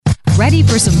Ready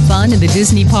for some fun in the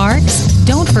Disney parks?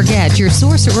 Don't forget your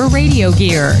Sorcerer Radio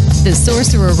gear. The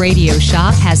Sorcerer Radio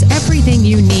shop has everything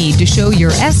you need to show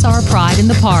your SR pride in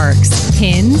the parks.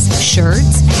 Pins,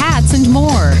 shirts, hats, and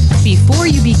more. Before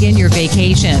you begin your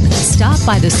vacation, stop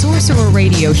by the Sorcerer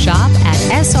Radio shop at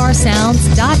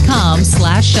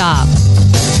srsounds.com/shop.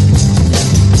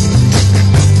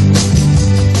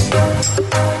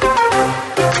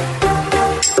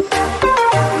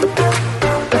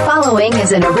 The following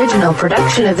is an original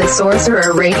production of the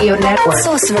Sorcerer Radio Network.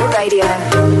 Sorcerer Radio.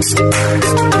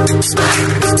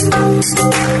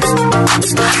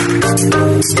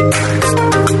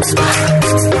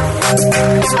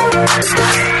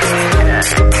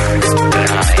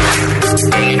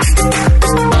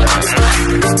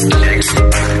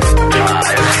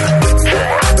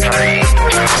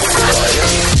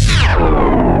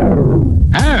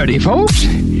 Howdy, folks.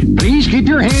 Please keep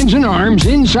your hands and arms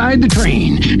inside the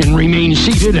train and remain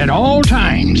seated at all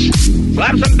times.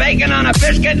 Slap some bacon on a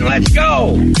biscuit and let's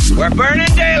go. We're burning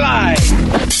daylight.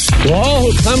 To all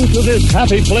who come to this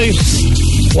happy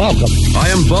place, welcome. I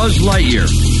am Buzz Lightyear.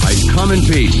 I come in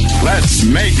peace. Let's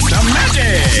make some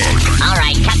magic. All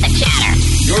right, cut the chatter.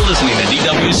 You're listening to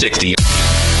DW60.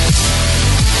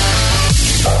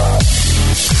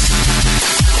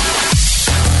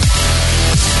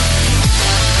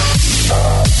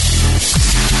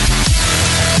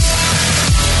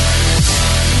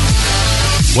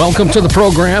 Welcome to the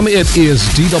program. It is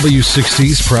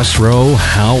DW60's Press Row.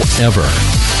 However,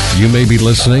 you may be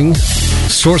listening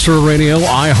Sorcerer Radio,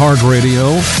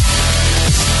 iHeartRadio,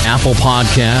 Apple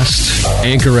Podcast,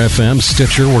 Anchor FM,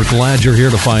 Stitcher. We're glad you're here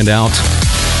to find out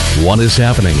what is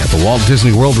happening at the Walt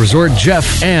Disney World Resort.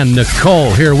 Jeff and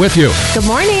Nicole here with you. Good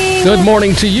morning. Good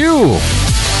morning to you.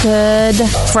 Good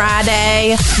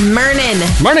Friday morning.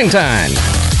 Morning time.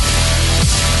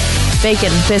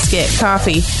 Bacon, biscuit,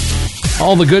 coffee.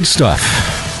 All the good stuff.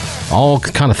 All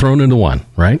kind of thrown into one,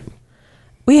 right?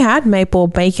 We had maple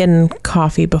bacon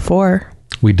coffee before.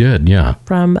 We did, yeah.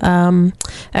 From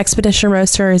Expedition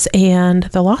Roasters and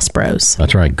the Lost Bros.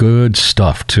 That's right. Good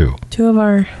stuff, too.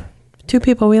 Two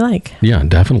people we like. Yeah,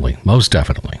 definitely. Most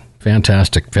definitely.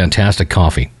 Fantastic, fantastic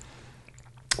coffee.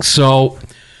 So,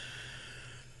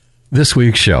 this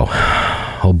week's show.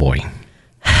 Oh, boy.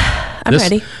 I'm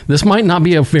ready. This might not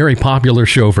be a very popular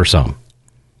show for some.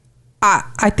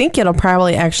 I think it'll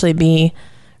probably actually be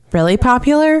really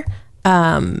popular.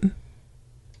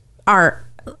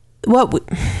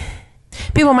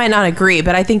 People might not agree,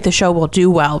 but I think the show will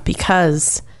do well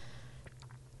because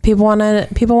people want to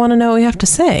know what we have to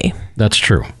say. That's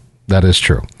true. That is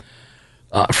true.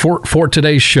 For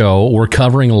today's show, we're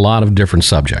covering a lot of different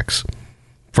subjects.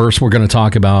 First, we're going to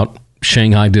talk about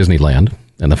Shanghai Disneyland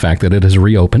and the fact that it has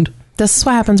reopened. This is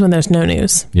what happens when there's no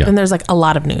news. Yeah. And there's like a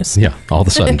lot of news. Yeah. All of a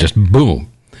sudden, just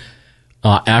boom.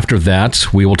 After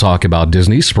that, we will talk about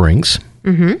Disney Springs.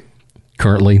 Mm-hmm.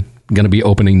 Currently going to be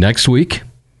opening next week.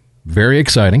 Very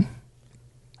exciting.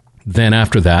 Then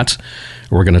after that,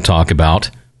 we're going to talk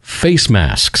about face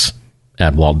masks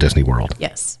at Walt Disney World.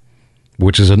 Yes.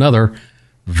 Which is another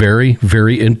very,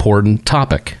 very important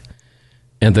topic.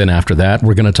 And then after that,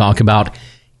 we're going to talk about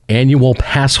annual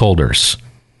pass holders.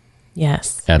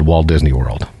 Yes. At Walt Disney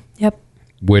World. Yep.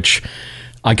 Which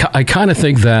I kind of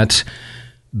think that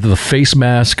the face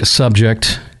mask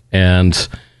subject and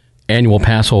annual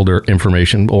pass holder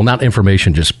information, well, not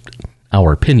information, just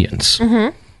our opinions,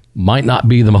 might not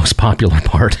be the most popular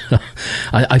part.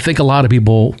 I think a lot of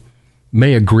people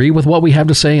may agree with what we have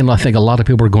to say, and I think a lot of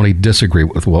people are going to disagree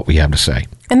with what we have to say.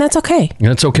 And that's okay. And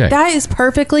it's okay. That is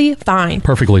perfectly fine.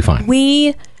 Perfectly fine.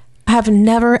 We have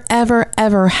never, ever,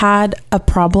 ever had a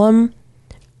problem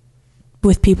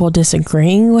with people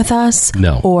disagreeing with us.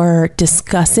 No. Or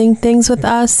discussing things with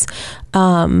us.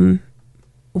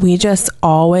 We just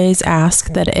always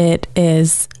ask that it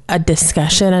is a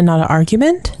discussion and not an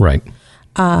argument. Right.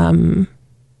 And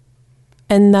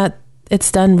that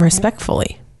it's done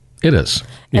respectfully. It is.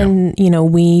 Yeah. And,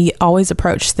 we always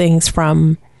approach things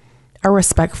from a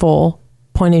respectful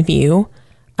point of view.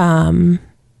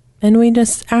 And we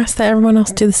just ask that everyone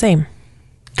else do the same.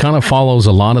 Kind of follows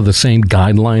a lot of the same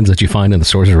guidelines that you find in the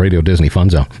Sorcerer Radio Disney Fun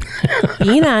Zone.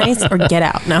 Be nice or get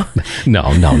out. No,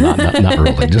 not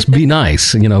really. Just be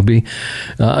nice. Be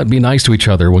nice to each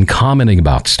other when commenting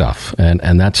about stuff,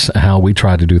 and that's how we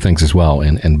try to do things as well,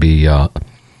 and be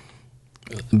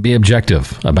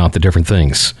objective about the different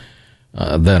things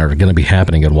that are going to be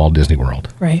happening at Walt Disney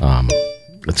World. Right.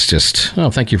 It's just,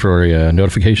 thank you for your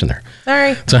notification there.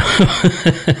 Sorry. So,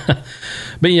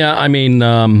 but yeah, I mean,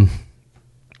 and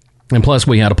plus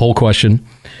we had a poll question,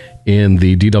 in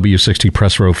the DW60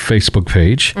 Press Row Facebook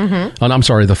page. Mm-hmm. And I'm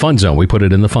sorry, the Fun Zone. We put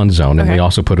it in the Fun Zone, and we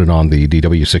also put it on the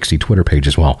DW60 Twitter page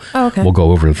as well. Oh, okay. We'll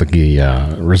go over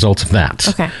the results of that.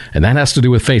 Okay. And that has to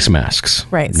do with face masks,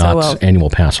 right? Not annual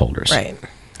pass holders. Right.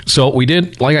 So we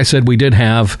did, like I said, we did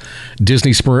have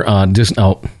Disney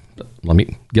let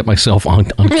me get myself on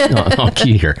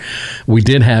key here. We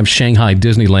did have Shanghai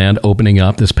Disneyland opening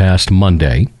up this past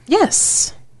Monday.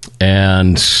 Yes.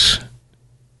 And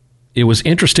it was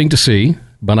interesting to see,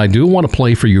 but I do want to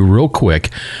play for you real quick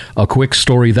a quick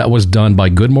story that was done by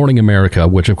Good Morning America,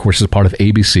 which of course is part of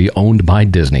ABC, owned by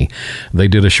Disney. They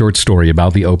did a short story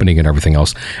about the opening and everything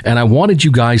else. And I wanted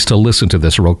you guys to listen to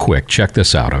this real quick. Check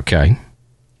this out, okay?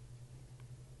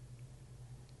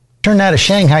 Turn now to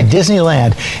Shanghai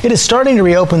Disneyland. It is starting to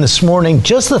reopen this morning,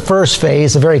 just the first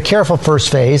phase, a very careful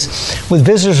first phase, with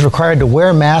visitors required to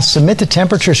wear masks, submit to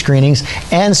temperature screenings,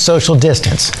 and social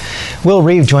distance. Will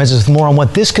Reeve joins us with more on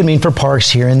what this could mean for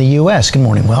parks here in the U.S. Good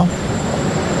morning, Will.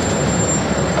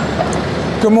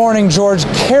 Good morning, George.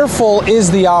 Careful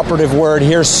is the operative word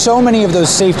here. So many of those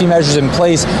safety measures in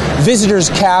place,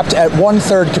 visitors capped at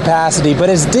 1/3 capacity.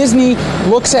 But as Disney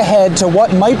looks ahead to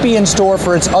what might be in store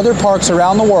for its other parks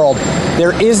around the world,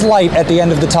 there is light at the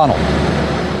end of the tunnel.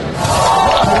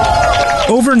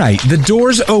 Overnight, the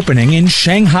doors opening in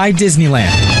Shanghai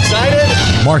Disneyland.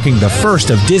 Excited? Marking the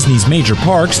first of Disney's major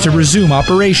parks to resume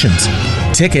operations.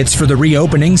 Tickets for the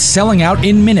reopening selling out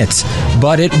in minutes,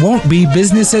 but it won't be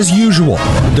business as usual.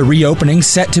 The reopening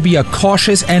set to be a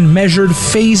cautious and measured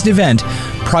phased event,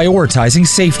 prioritizing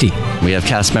safety. We have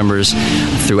cast members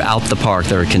throughout the park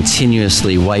that are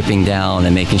continuously wiping down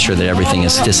and making sure that everything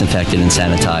is disinfected and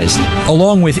sanitized.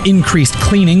 Along with increased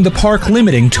cleaning, the park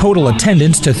limiting total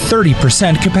attendance to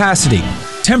 30% capacity.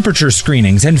 Temperature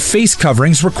screenings and face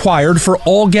coverings required for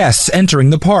all guests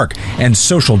entering the park, and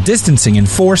social distancing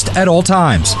enforced at all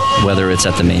times. Whether it's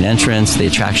at the main entrance, the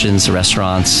attractions, the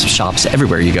restaurants, shops,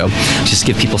 everywhere you go, just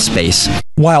give people space.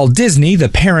 While Disney, the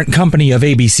parent company of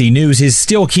ABC News, is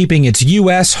still keeping its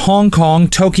U.S., Hong Kong,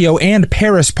 Tokyo, and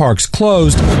Paris parks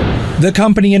closed, the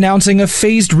company announcing a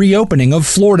phased reopening of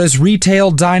Florida's retail,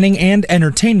 dining, and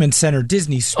entertainment center,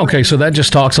 Disney Springs. Okay, so that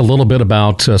just talks a little bit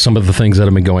about some of the things that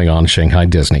have been going on in Shanghai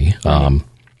Disney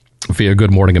via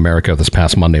Good Morning America this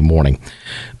past Monday morning.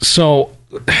 So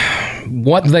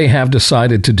what they have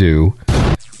decided to do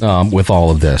with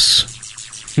all of this,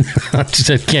 I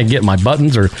just can't get my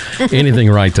buttons or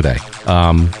anything right today.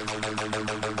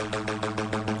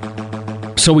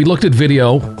 So we looked at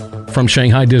video from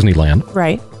Shanghai Disneyland.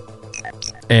 Right.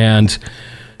 And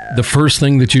the first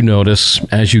thing that you notice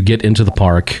as you get into the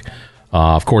park,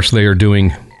 of course, they are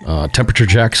doing temperature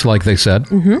checks, like they said,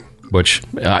 which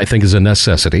I think is a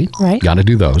necessity. Right. Got to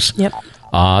do those. Yep.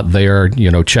 They are,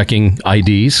 checking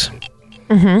IDs.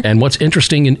 And what's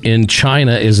interesting in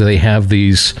China is they have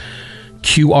these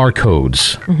QR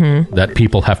codes that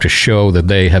people have to show that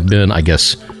they have been, I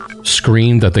guess,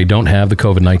 screened, that they don't have the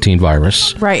COVID-19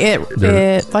 virus. Right.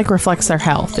 It like reflects their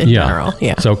health in general.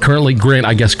 Yeah. So currently green,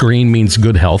 I guess green means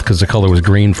good health because the color was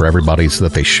green for everybody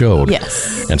that they showed.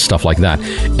 Yes. And stuff like that.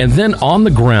 And then on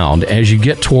the ground, as you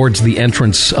get towards the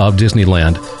entrance of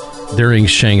Disneyland, during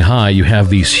Shanghai, you have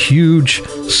these huge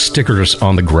stickers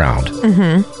on the ground.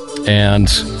 And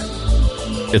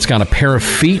it's got a pair of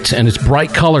feet, and it's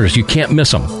bright colors. You can't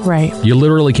miss them. Right. You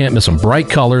literally can't miss them. Bright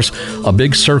colors, a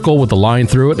big circle with a line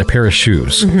through it, and a pair of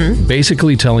shoes.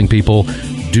 Basically telling people,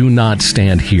 do not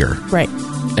stand here. Right.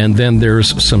 And then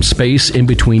there's some space in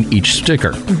between each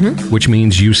sticker, which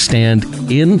means you stand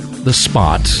in the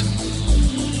spot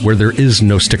where there is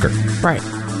no sticker. Right.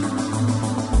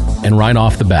 And right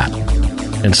off the bat,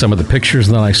 and some of the pictures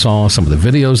that I saw, some of the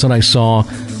videos that I saw,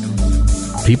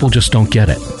 people just don't get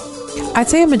it. I'd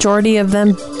say a majority of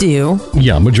them do.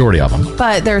 Yeah, majority of them.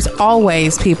 But there's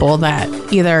always people that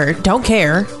either don't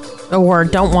care or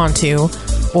don't want to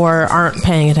or aren't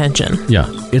paying attention. Yeah,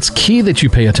 it's key that you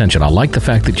pay attention. I like the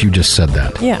fact that you just said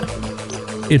that. Yeah.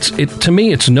 To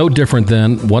me, it's no different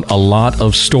than what a lot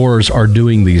of stores are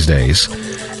doing these days,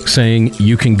 saying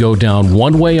you can go down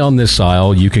one way on this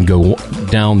aisle, you can go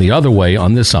down the other way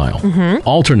on this aisle,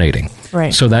 alternating.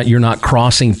 Right. So that you're not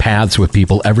crossing paths with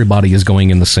people. Everybody is going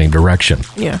in the same direction.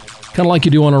 Yeah. Kind of like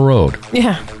you do on a road.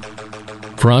 Yeah.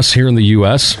 For us here in the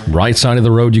U.S., right side of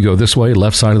the road, you go this way.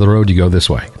 Left side of the road, you go this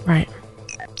way. Right.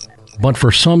 But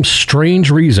for some strange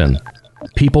reason,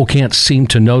 people can't seem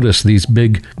to notice these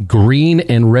big green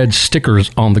and red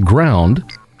stickers on the ground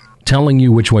telling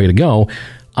you which way to go.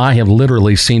 I have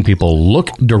literally seen people look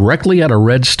directly at a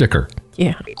red sticker.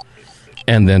 Yeah.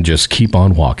 And then just keep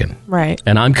on walking. Right.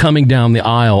 And I'm coming down the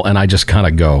aisle and I just kind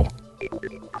of go,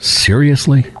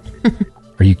 seriously?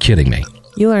 Are you kidding me?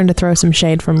 You learned to throw some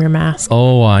shade from your mask.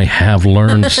 Oh, I have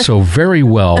learned so very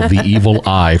well the evil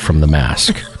eye from the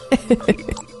mask.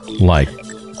 Like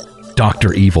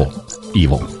Dr. Evil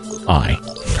Eye.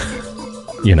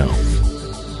 You know.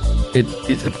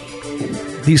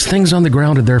 These things on the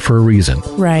ground are there for a reason.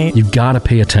 Right. You've got to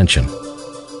pay attention.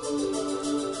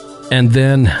 And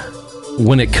then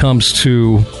when it comes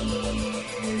to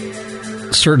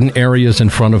certain areas in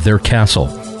front of their castle,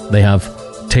 they have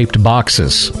taped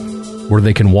boxes where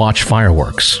they can watch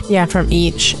fireworks. Yeah, from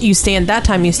each. You stand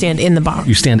in the box.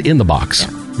 You stand in the box.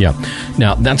 Yeah.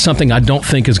 Now, that's something I don't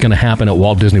think is going to happen at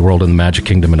Walt Disney World and the Magic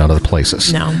Kingdom and other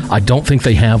places. No. I don't think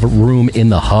they have room in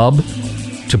the hub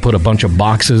to put a bunch of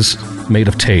boxes made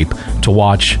of tape to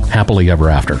watch Happily Ever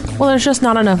After. Well, there's just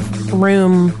not enough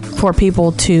room for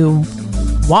people to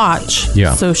watch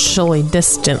socially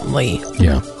distantly.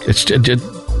 Yeah.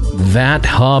 That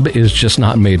hub is just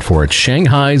not made for it.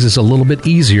 Shanghai's is a little bit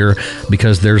easier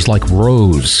because there's like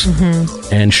rows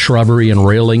and shrubbery and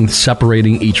railing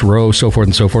separating each row, so forth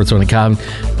and so forth. So it can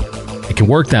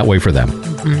work that way for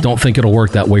them. Don't think it'll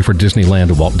work that way for Disneyland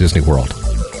and Walt Disney World.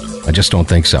 I just don't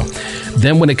think so.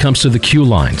 Then when it comes to the queue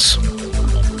lines,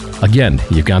 again,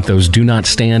 you've got those do not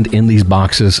stand in these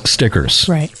boxes stickers.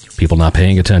 Right. People not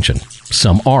paying attention.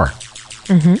 Some are.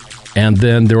 And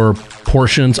then there are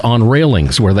portions on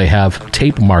railings where they have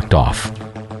tape marked off.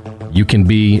 You can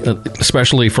be,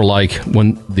 especially for like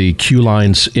when the queue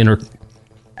lines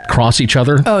cross each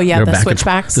other. Oh, yeah, the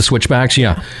switchbacks. The switchbacks,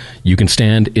 yeah. You can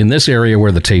stand in this area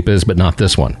where the tape is, but not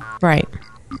this one. Right.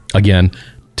 Again,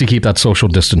 to keep that social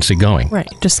distancing going. Right.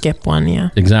 Just skip one, yeah.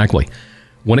 Exactly.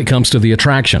 When it comes to the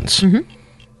attractions,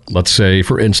 let's say,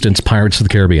 for instance, Pirates of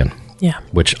the Caribbean. Yeah.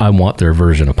 Which I want their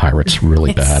version of Pirates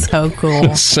really bad. So cool.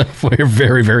 It's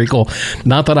very, very cool.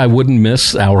 Not that I wouldn't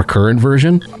miss our current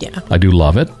version. Yeah. I do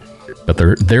love it. But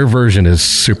their version is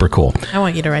super cool. I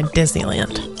want you to ride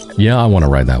Disneyland. Yeah, I want to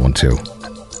ride that one too.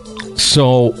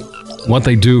 So what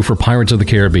they do for Pirates of the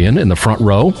Caribbean, in the front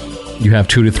row, you have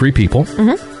 2 to 3 people.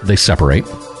 They separate.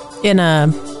 In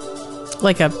a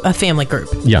family group.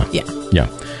 Yeah.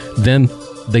 Then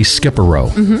they skip a row.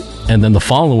 And then the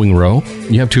following row,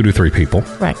 you have 2 to 3 people.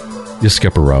 Right. You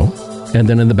skip a row. And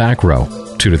then in the back row,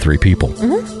 2 to 3 people.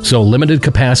 So limited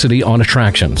capacity on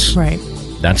attractions. Right.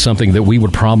 That's something that we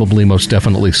would probably most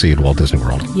definitely see at Walt Disney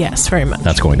World. Yes, very much.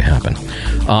 That's going to happen.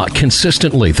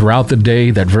 Consistently throughout the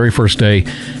day, that very first day,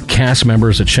 cast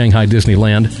members at Shanghai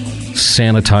Disneyland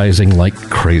sanitizing like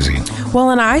crazy. Well,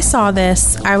 and I saw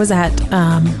this. I was at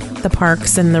the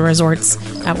parks and the resorts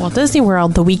at Walt Disney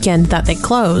World the weekend that they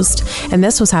closed, and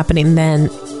this was happening then.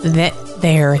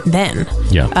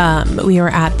 Yeah. We were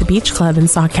at the beach club and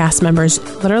saw cast members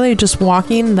literally just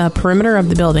walking the perimeter of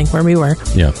the building where we were.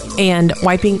 Yeah. And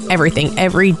wiping everything.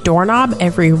 Every doorknob,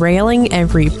 every railing,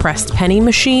 every pressed penny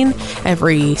machine,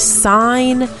 every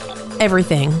sign,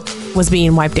 everything was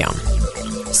being wiped down.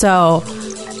 So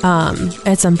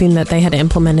it's something that they had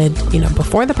implemented,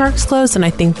 before the parks closed, and I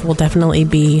think will definitely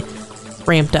be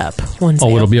ramped up once.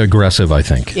 It'll be aggressive, I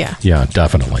think. Yeah,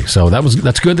 definitely. So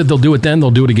that's good that they'll do it then.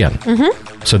 They'll do it again.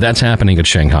 So that's happening at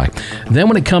Shanghai. Then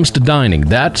when it comes to dining,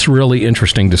 that's really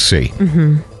interesting to see.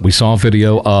 We saw a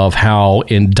video of how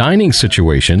in dining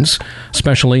situations,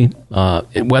 especially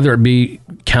whether it be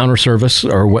counter service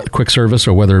or quick service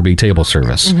or whether it be table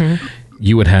service,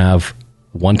 you would have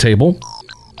one table,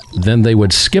 then they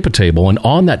would skip a table, and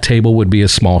on that table would be a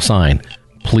small sign.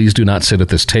 Please do not sit at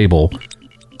this table.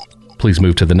 Please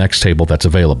move to the next table that's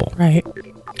available. Right.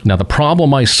 Now, the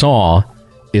problem I saw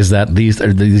is that these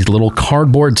are these little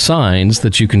cardboard signs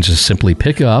that you can just simply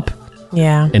pick up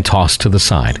and toss to the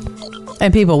side.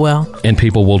 And people will. And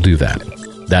people will do that.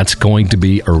 That's going to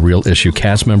be a real issue.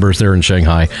 Cast members there in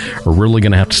Shanghai are really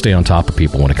going to have to stay on top of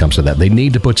people when it comes to that. They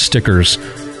need to put stickers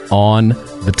on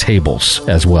the tables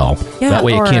as well. Yeah, that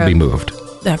way it can't be moved.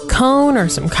 A cone or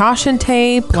some caution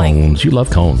tape. Cones. You love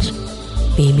cones.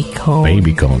 Baby Cone.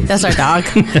 Baby Cone. That's our dog.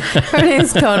 Her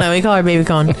name's Kona. We call her Baby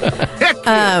Cone.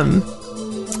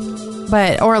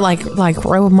 Or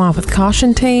rope them off with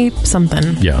caution tape,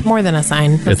 something. Yeah. More than a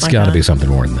sign. It's got to be something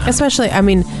more than that. Especially,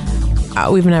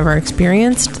 we've never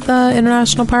experienced the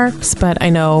international parks, but I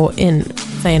know in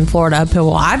Florida,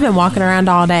 people, I've been walking around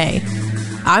all day.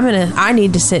 I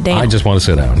need to sit down. I just want to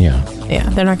sit down, yeah. Yeah,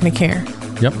 they're not going to care.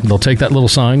 Yep, they'll take that little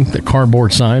sign, the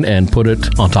cardboard sign, and put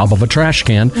it on top of a trash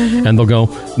can, and they'll go,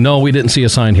 no, we didn't see a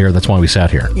sign here, that's why we sat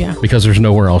here. Yeah. Because there's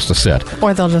nowhere else to sit.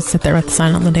 Or they'll just sit there with the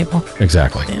sign on the table.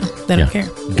 Exactly. Yeah, they don't care.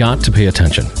 Got to pay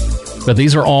attention. But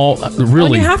these are all really...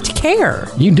 Well, you have to care.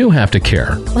 You do have to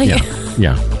care.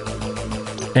 Yeah.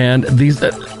 And these,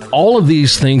 all of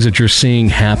these things that you're seeing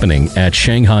happening at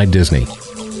Shanghai Disney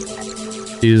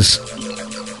is,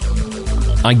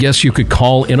 I guess you could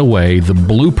call, in a way, the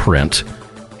blueprint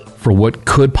for what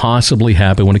could possibly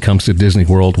happen when it comes to Disney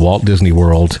World, Walt Disney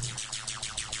World,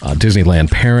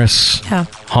 Disneyland Paris,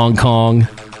 Hong Kong,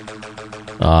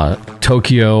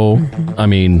 Tokyo, I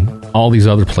mean, all these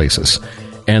other places.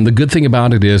 And the good thing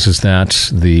about it is that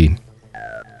the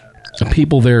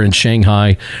people there in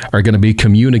Shanghai are going to be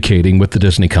communicating with the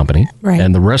Disney company,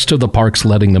 and the rest of the parks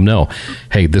letting them know,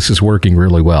 hey, this is working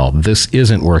really well. This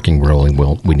isn't working really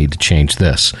well. We need to change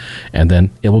this. And then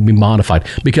it will be modified.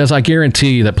 Because I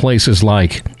guarantee that places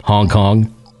like Hong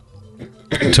Kong,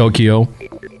 Tokyo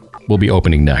will be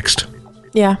opening next.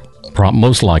 Yeah.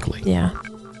 Most likely. Yeah.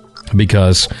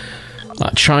 Because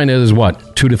China is,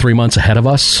 2 to 3 months ahead of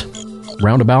us,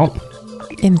 roundabout?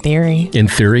 In theory. In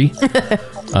theory.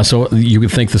 So you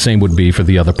would think the same would be for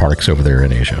the other parks over there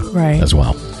in Asia as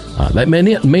well. That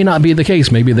may not be the case.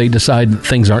 Maybe they decide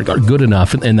things aren't good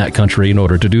enough in that country in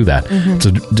order to do that. It's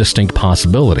a distinct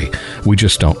possibility. We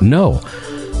just don't know.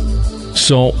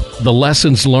 So the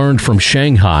lessons learned from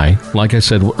Shanghai, like I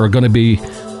said, are going to be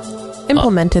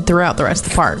implemented throughout the rest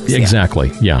of the parks.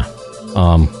 Exactly, yeah.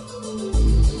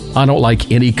 I don't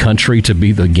like any country to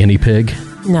be the guinea pig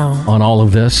on all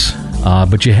of this,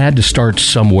 but you had to start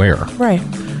somewhere. Right.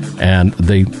 And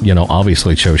they,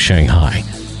 obviously chose Shanghai.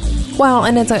 Well,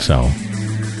 and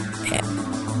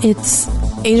it's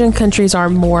Asian countries are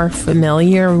more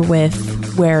familiar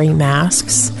with wearing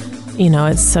masks.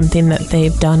 It's something that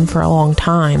they've done for a long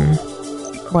time,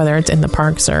 whether it's in the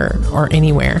parks or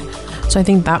anywhere. So I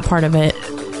think that part of it,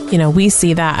 we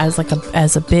see that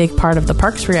as a big part of the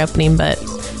parks reopening, but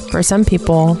for some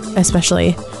people,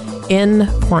 especially in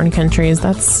foreign countries,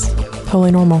 that's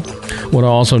totally normal. What I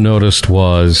also noticed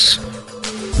was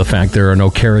the fact there are no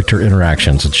character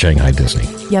interactions at Shanghai Disney.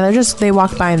 Yeah, they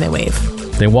walk by and they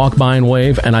wave. They walk by and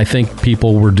wave, and I think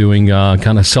people were doing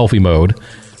kind of selfie mode.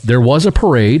 There was a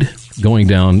parade going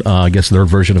down, I guess, their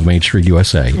version of Main Street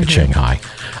USA at Shanghai.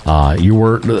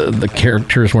 The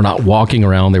characters were not walking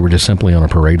around. They were just simply on a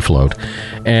parade float.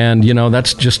 And,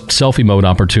 that's just selfie mode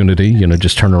opportunity.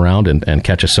 Just turn around and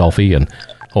catch a selfie, and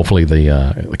hopefully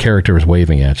the character is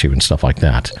waving at you and stuff like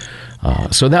that.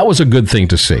 So that was a good thing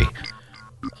to see.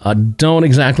 Don't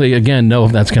exactly, again, know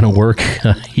if that's going to work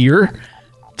here.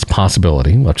 It's a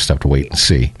possibility. We'll just have to wait and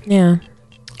see. Yeah.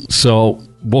 So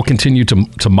we'll continue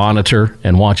to monitor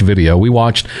and watch video. We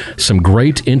watched some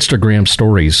great Instagram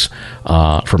stories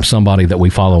from somebody that we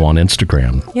follow on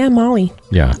Instagram. Yeah, Molly.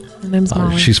 Yeah. Her name's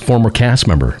Molly. She's a former cast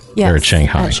member there at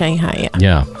Shanghai. At Shanghai,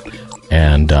 yeah. Yeah.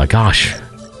 And gosh,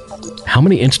 how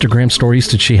many Instagram stories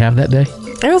did she have that day?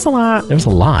 There was a lot.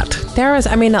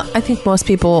 I think most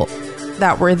people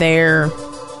that were there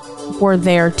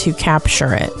to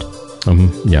capture it.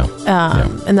 Yeah.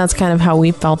 And that's kind of how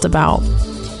we felt about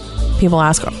people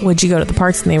ask, would you go to the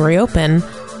parks and they reopen?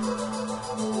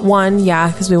 One,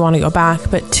 yeah, because we want to go back.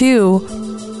 But two,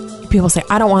 people say,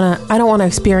 I don't want to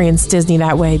experience Disney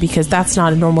that way because that's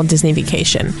not a normal Disney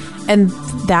vacation. And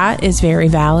that is very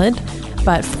valid.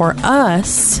 But for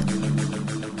us,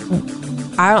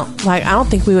 I don't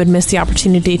think we would miss the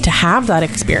opportunity to have that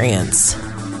experience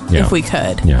if we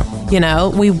could. Yeah.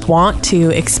 We want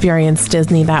to experience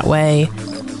Disney that way.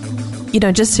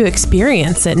 Just to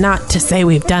experience it, not to say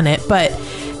we've done it, but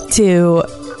to,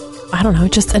 I don't know,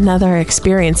 just another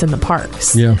experience in the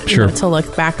parks. Yeah, sure. To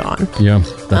look back on. Yeah,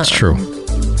 that's true.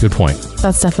 Good point.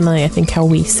 That's definitely, I think, how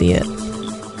we see it.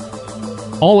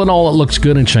 All in all, it looks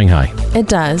good in Shanghai. It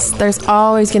does. There's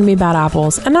always going to be bad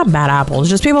apples. And not bad apples,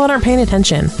 just people that aren't paying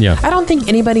attention. Yeah. I don't think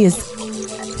anybody is...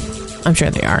 I'm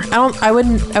sure they are. I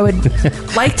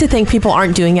would like to think people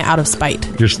aren't doing it out of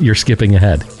spite. You're skipping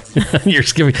ahead.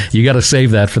 You got to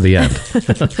save that for the end.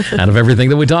 Out of everything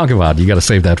that we talk about, you got to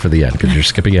save that for the end because you're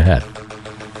skipping ahead.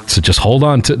 So just hold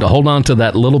on to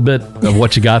that little bit of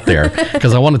what you got there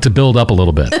because I want it to build up a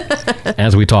little bit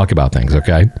as we talk about things,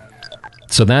 okay?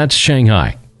 So that's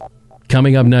Shanghai.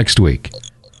 Coming up next week,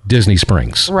 Disney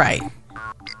Springs. Right.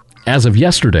 As of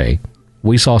yesterday,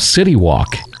 we saw City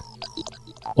Walk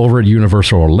over at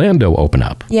Universal Orlando open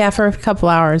up. Yeah, for a couple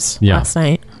hours last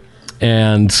night.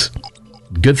 And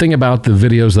good thing about the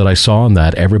videos that I saw on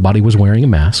that, everybody was wearing a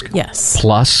mask. Yes.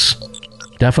 Plus,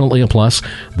 definitely a plus,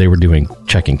 they were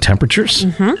checking temperatures.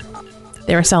 Mm-hmm.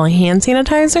 They were selling hand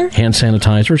sanitizer. Hand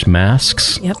sanitizers,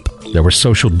 masks. Yep. There was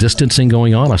social distancing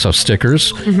going on. I saw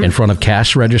stickers in front of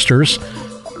cash registers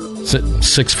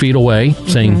 6 feet away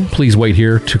saying, please wait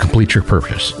here to complete your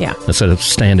purchase. Yeah. Instead of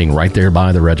standing right there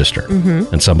by the register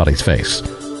in somebody's face.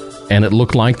 And it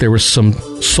looked like there was some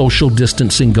social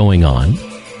distancing going on,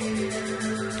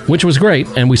 which was great.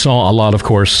 And we saw a lot, of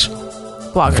course,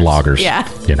 vloggers. Yeah.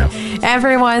 You know.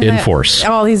 Everyone. In force.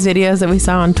 All these videos that we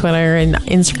saw on Twitter and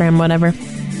Instagram, whatever.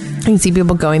 You see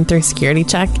people going through security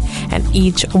check, and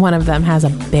each one of them has a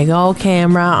big old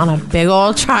camera on a big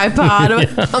old tripod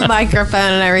with a microphone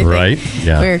and everything. Right.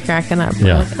 Yeah. We were cracking up.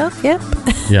 Yeah. Like, oh, yep.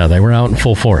 Yeah, they were out in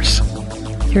full force.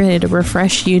 You're ready to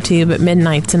refresh YouTube at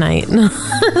midnight tonight.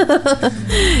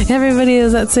 Everybody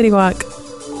is at City Walk.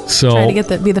 So trying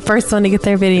to be the first one to get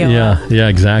their video. Yeah,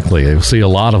 exactly. You'll see a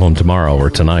lot of them tomorrow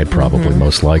or tonight, probably,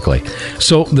 most likely.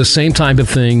 So the same type of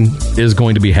thing is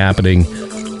going to be happening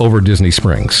over Disney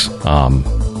Springs.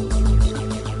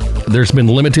 There's been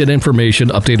limited information,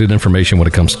 updated information when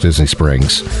it comes to Disney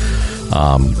Springs.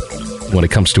 When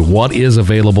it comes to what is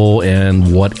available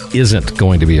and what isn't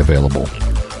going to be available.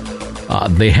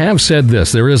 They have said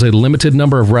this. There is a limited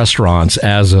number of restaurants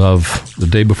as of the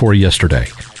day before yesterday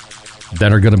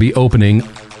that are going to be opening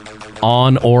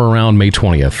on or around May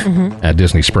 20th at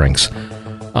Disney Springs.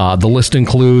 The list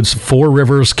includes Four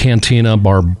Rivers Cantina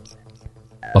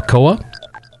Barbacoa,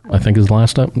 I think is the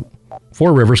last time.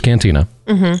 Four Rivers Cantina.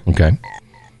 Okay.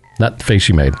 That face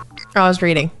you made. I was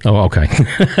reading. Oh, okay.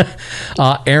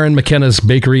 Aaron McKenna's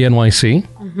Bakery NYC.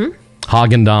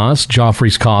 Haagen-Dazs,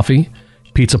 Joffrey's Coffee,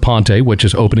 Pizza Ponte, which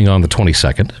is opening on the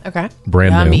 22nd. Okay.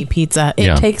 Brand new. Yummy pizza.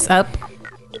 It takes up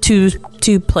two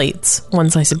plates, one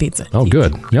slice of pizza. Oh,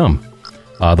 good. Yum.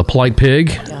 The Polite Pig,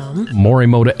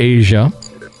 Morimoto Asia,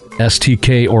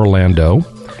 STK Orlando,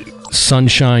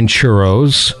 Sunshine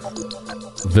Churros,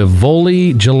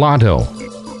 Vivoli Gelato.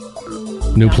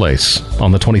 New place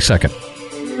on the 22nd.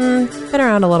 Been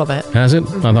around a little bit. Has it?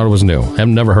 I thought it was new. I've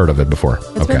never heard of it before.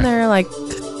 It's been there like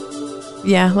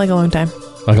a long time.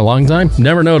 Like a long time?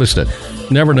 Never noticed it.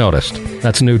 Never noticed.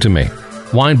 That's new to me.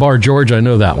 Wine Bar George, I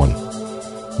know that one.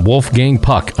 Wolfgang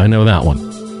Puck, I know that one.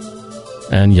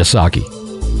 And Yasaki.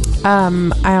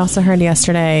 I also heard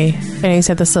yesterday, I know you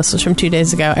said this list was from 2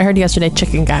 days ago. I heard yesterday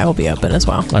Chicken Guy will be open as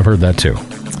well. I've heard that too.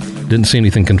 Didn't see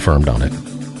anything confirmed on it,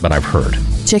 but I've heard.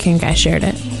 Chicken Guy shared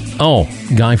it. Oh,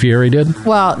 Guy Fieri did?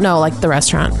 Well, no, like the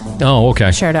restaurant. Oh,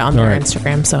 okay. Shared it on their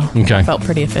Instagram, so it felt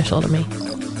pretty official to me.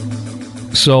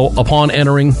 So, upon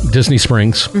entering Disney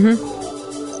Springs,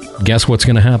 guess what's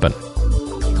going to happen?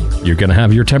 You're going to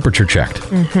have your temperature checked.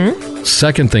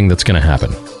 Second thing that's going to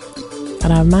happen.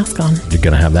 Gotta have a mask on. You're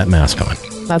going to have that mask on.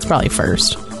 That's probably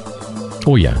first.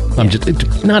 Oh, yeah. I'm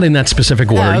just not in that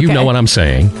specific order. Oh, okay. You know what I'm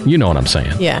saying. You know what I'm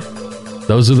saying. Yeah.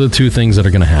 Those are the two things that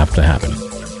are going to have to happen.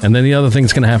 And then the other thing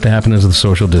that's going to have to happen is the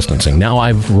social distancing. Now,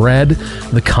 I've read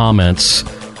the comments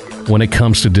when it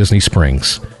comes to Disney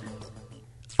Springs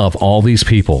of all these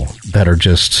people that are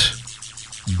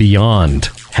just beyond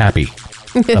happy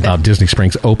about Disney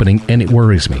Springs opening, and it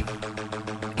worries me.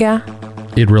 Yeah.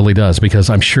 It really does, because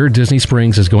I'm sure Disney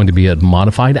Springs is going to be at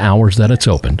modified hours that it's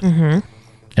opened.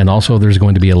 And also there's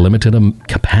going to be a limited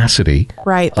capacity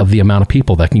of the amount of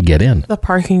people that can get in. The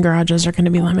parking garages are going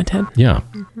to be limited. Yeah.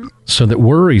 So that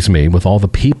worries me with all the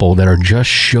people that are just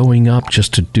showing up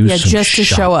just to do some just to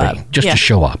show up. Just to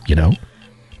show up, you know?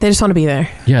 They just want to be there.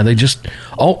 Yeah, they just,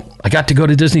 I got to go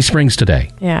to Disney Springs today.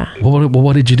 Yeah. Well,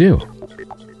 what did you do?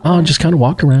 Oh, just kind of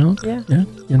walked around. Yeah.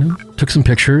 You know, took some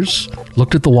pictures,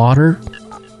 looked at the water,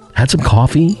 had some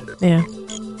coffee. Yeah.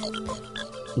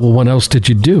 Well, what else did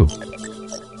you do?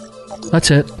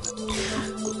 That's it.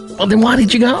 Well, then why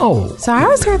did you go? So I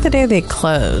was there the day they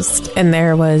closed, and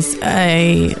there was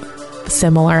a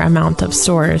similar amount of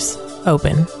stores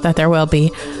open that there will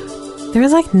be. There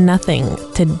was like nothing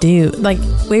to do. Like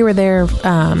we were there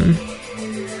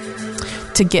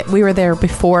we were there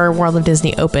before World of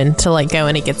Disney opened to like go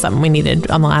in and get something we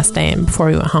needed on the last day and before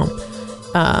we went home.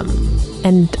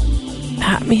 And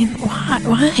I mean,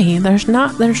 why?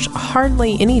 There's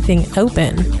hardly anything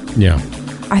open. Yeah.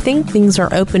 I think things are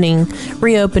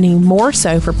reopening more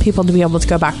so for people to be able to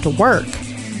go back to work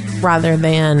rather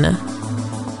than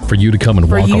for you to come and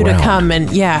walk around. For you to come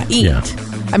and eat. Yeah.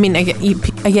 I mean, I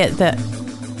get that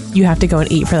you have to go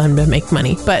and eat for them to make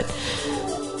money, but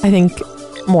I think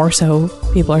more so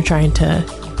people are trying to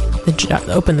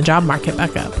open the job market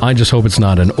back up. I just hope it's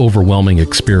not an overwhelming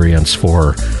experience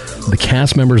for the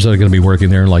cast members that are going to be working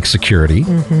there, like security,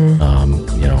 those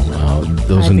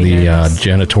in the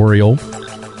janitorial.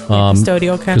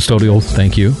 Custodial,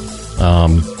 thank you.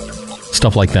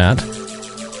 Stuff like that.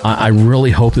 I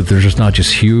really hope that there's just not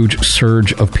just huge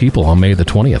surge of people on May the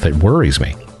 20th. It worries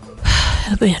me.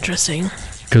 It'll be interesting.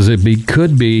 Because it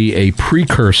could be a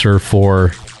precursor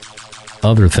for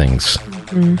other things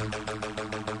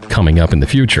coming up in the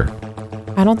future.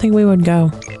 I don't think we would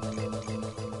go.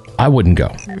 I wouldn't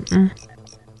go.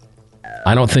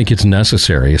 I don't think it's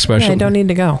necessary, especially... I don't need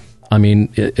to go. I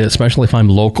mean, especially if I'm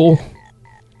local...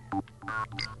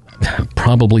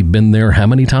 probably been there how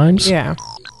many times? Yeah.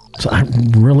 So I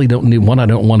really don't need one. I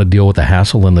don't want to deal with the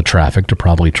hassle and the traffic to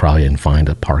probably try and find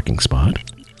a parking spot.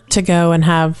 To go and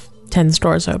have 10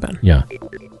 stores open. Yeah.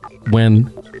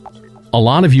 When a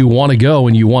lot of you want to go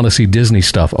and you want to see Disney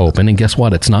stuff open, and guess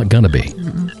what? It's not going to be.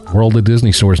 Mm-hmm. World of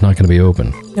Disney Store is not going to be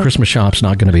open. Nope. Christmas shop's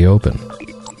not going to be open.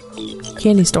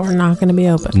 Candy store not going to be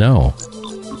open. No.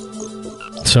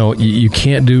 So you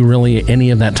can't do really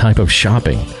any of that type of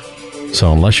shopping.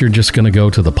 So unless you're just going to go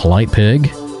to the Polite Pig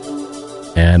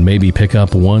and maybe pick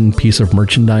up one piece of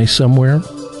merchandise somewhere,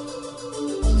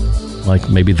 like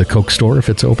maybe the Coke store if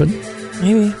it's open,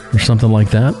 maybe, or something like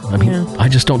that. I mean, I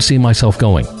just don't see myself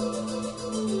going.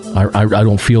 I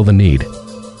don't feel the need.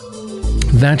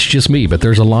 That's just me, but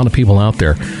there's a lot of people out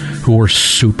there who are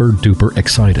super duper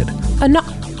excited. And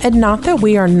not that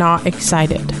we are not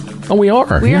excited. Oh, we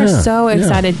are. We are so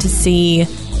excited to see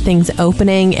things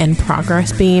opening and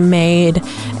progress being made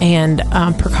and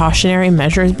precautionary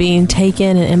measures being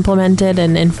taken and implemented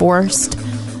and enforced.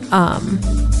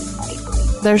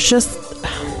 There's just...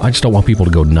 I just don't want people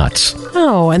to go nuts.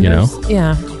 Oh, and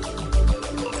yeah.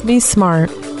 Be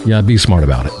smart. Yeah, be smart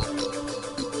about it.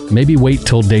 Maybe wait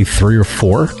till day 3 or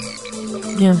 4.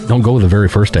 Yeah. Don't go the very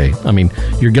first day. I mean,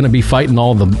 you're going to be fighting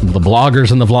all the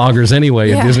bloggers and the vloggers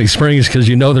anyway at Disney Springs because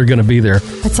you know they're going to be there.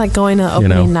 It's like going to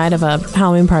opening night of a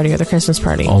Halloween party or the Christmas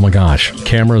party. Oh my gosh.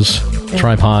 Cameras,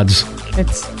 tripods,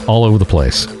 it's all over the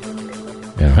place.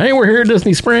 Yeah. Hey, we're here at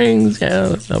Disney Springs.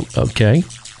 Yeah. Okay.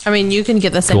 I mean, you can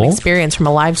get the same experience from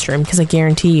a live stream because I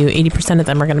guarantee you 80% of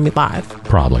them are going to be live.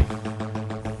 Probably.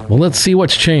 Well, let's see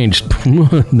what's changed.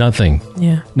 Nothing.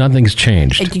 Yeah. Nothing's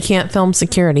changed. Like you can't film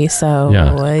security, so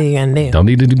what are you going to do? Don't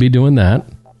need to be doing that.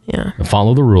 Yeah.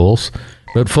 Follow the rules.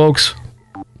 But folks,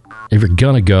 if you're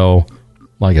going to go,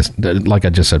 like I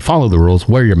just said, follow the rules.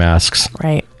 Wear your masks.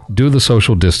 Right. Do the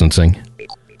social distancing.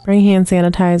 Bring hand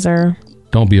sanitizer.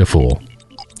 Don't be a fool.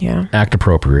 Yeah. Act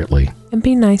appropriately. And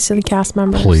be nice to the cast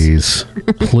members. Please.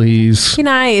 Please. Be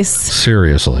nice.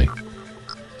 Seriously.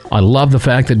 I love the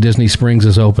fact that Disney Springs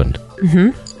is opened.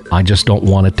 Mm-hmm. I just don't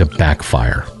want it to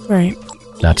backfire. Right.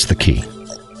 That's the key.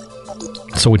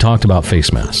 So we talked about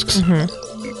face masks.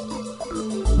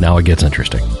 Mm-hmm. Now it gets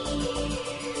interesting.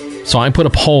 So I put a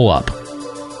poll up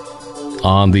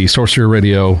on the Sorcerer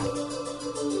Radio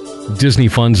Disney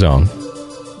Fun Zone.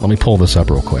 Let me pull this up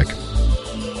real quick.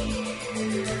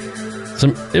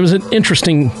 It was an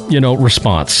interesting,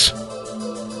 response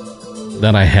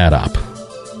that I had up.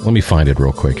 Let me find it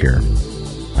real quick here.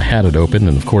 I had it open,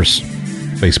 and of course,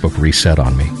 Facebook reset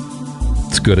on me.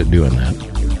 It's good at doing that.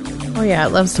 Oh, yeah,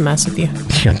 it loves to mess with you.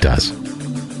 Yeah, it does.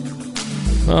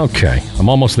 Okay, I'm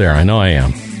almost there. I know I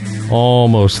am.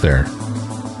 Almost there.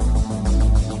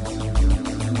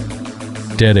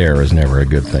 Dead air is never a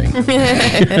good thing.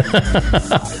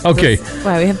 Okay.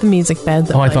 Wow, we have the music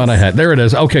bed. I thought I had. There it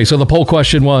is. Okay, so the poll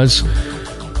question was,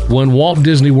 when Walt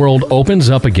Disney World opens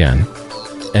up again,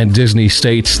 and Disney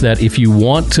states that if you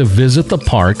want to visit the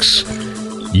parks,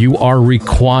 you are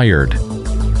required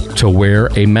to wear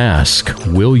a mask.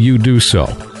 Will you do so?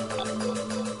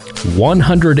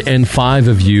 105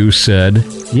 of you said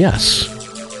yes.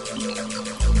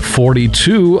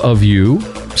 42 of you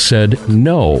said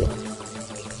no.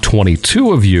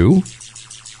 22 of you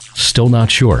still not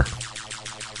sure.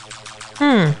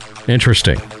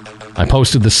 Interesting. I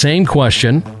posted the same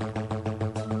question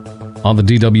on the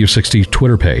DW60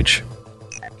 Twitter page.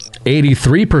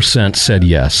 83% said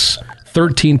yes,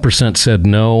 13% said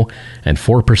no, and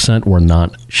 4% were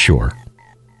not sure.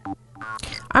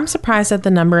 I'm surprised at the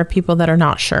number of people that are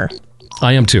not sure.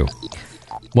 I am too.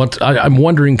 I'm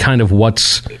wondering kind of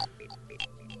what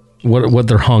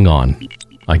they're hung on,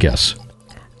 I guess.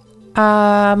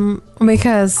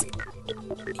 Because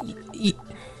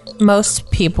most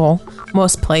people,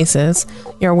 most places,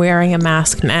 you're wearing a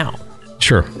mask now.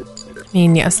 Sure. I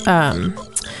mean, yes.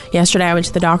 Yesterday I went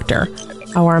to the doctor.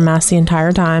 I wore a mask the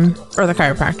entire time, or the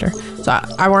chiropractor. So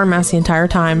I wore a mask the entire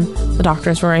time. The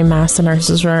doctors were wearing masks. The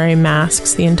nurses were wearing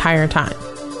masks the entire time.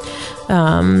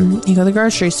 You go to the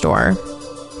grocery store,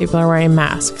 people are wearing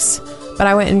masks. But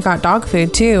I went and got dog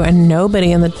food too, and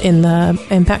nobody in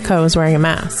Petco was wearing a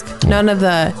mask. None of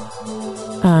the.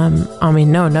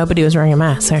 Nobody was wearing a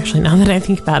mask. Actually, now that I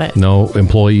think about it, no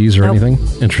employees or anything.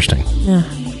 Interesting. Yeah,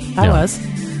 I was.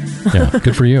 Yeah,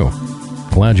 good for you.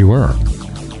 Glad you were.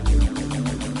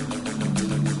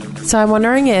 So I'm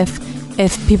wondering if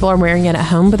people are wearing it at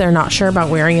home, but they're not sure about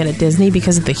wearing it at Disney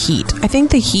because of the heat. I think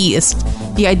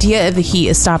the idea of the heat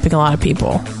is stopping a lot of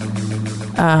people.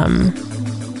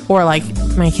 Or like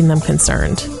making them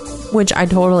concerned, which I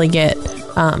totally get.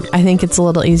 I think it's a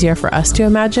little easier for us to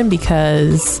imagine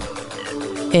because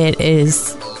it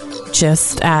is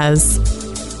just as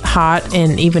hot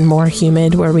and even more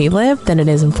humid where we live than it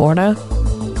is in Florida.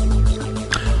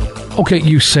 Okay,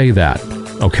 you say that.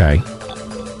 Okay.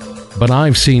 But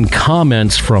I've seen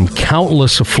comments from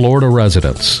countless Florida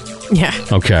residents. Yeah.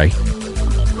 Okay.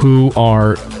 Who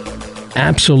are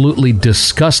absolutely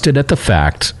disgusted at the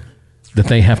fact that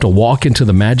they have to walk into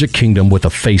the Magic Kingdom with a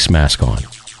face mask on.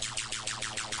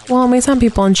 Well, we saw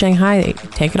people in Shanghai, they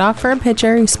take it off for a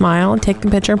picture, you smile, take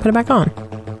the picture, and put it back on.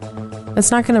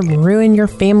 It's not going to ruin your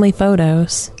family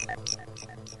photos.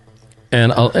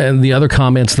 And the other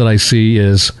comments that I see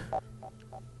is,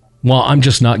 well, I'm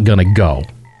just not going to go.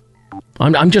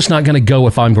 I'm just not going to go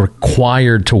if I'm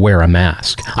required to wear a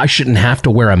mask. I shouldn't have to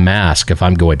wear a mask if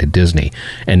I'm going to Disney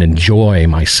and enjoy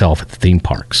myself at the theme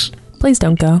parks. Please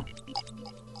don't go.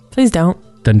 Please don't.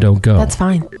 Then don't go. That's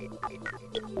fine.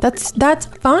 That's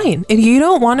fine. If you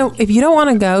don't want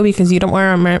to go because you don't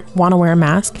want to wear a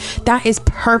mask, that is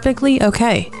perfectly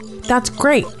okay. That's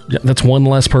great. Yeah, that's one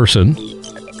less person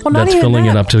that's filling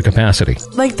it up to capacity.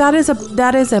 Like that is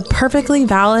a perfectly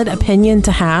valid opinion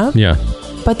to have. Yeah.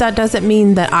 But that doesn't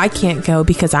mean that I can't go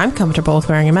because I'm comfortable with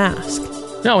wearing a mask.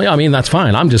 No, yeah, I mean, that's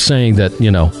fine. I'm just saying that,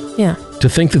 Yeah. To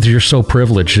think that you're so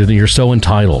privileged and you're so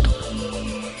entitled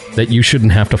that you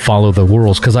shouldn't have to follow the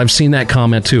rules. Because I've seen that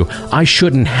comment too. I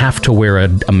shouldn't have to wear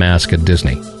a mask at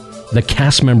Disney. The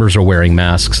cast members are wearing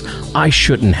masks. I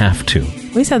shouldn't have to.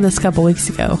 We said this a couple weeks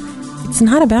ago. It's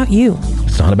not about you.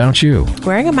 It's not about you.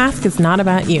 Wearing a mask is not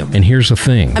about you. And here's the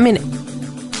thing. I mean,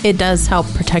 it does help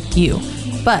protect you,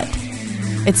 but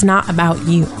it's not about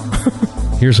you.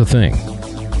 Here's the thing.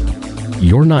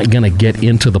 You're not going to get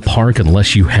into the park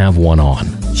unless you have one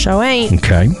on. Show ain't.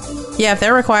 Okay. Yeah, if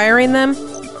they're requiring them,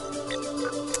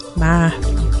 bye.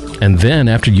 And then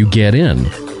after you get in,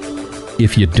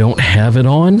 if you don't have it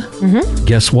on,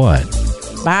 guess what?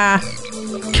 Bye.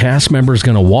 Cast member's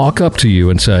going to walk up to you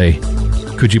and say,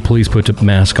 could you please put the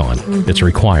mask on? It's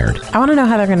required. I want to know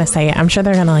how they're going to say it. I'm sure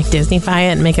they're going to Disney-fy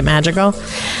it and make it magical.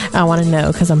 I want to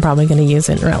know because I'm probably going to use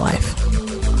it in real life.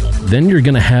 Then you're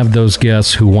going to have those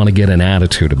guests who want to get an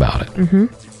attitude about it.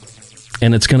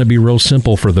 And it's going to be real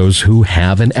simple for those who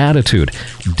have an attitude.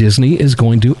 Disney is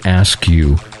going to ask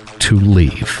you to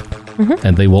leave.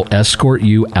 And they will escort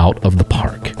you out of the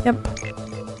park. Yep.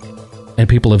 And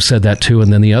people have said that too.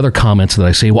 And then the other comments that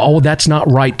I say, well, that's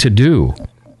not right to do.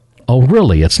 Oh,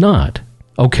 really? It's not?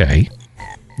 Okay.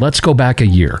 Let's go back a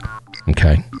year.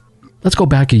 Okay. Let's go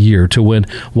back a year to when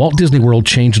Walt Disney World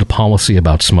changed the policy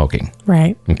about smoking.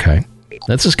 Right. Okay.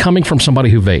 This is coming from somebody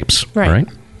who vapes. Right.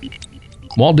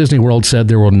 Walt Disney World said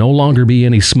there will no longer be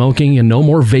any smoking and no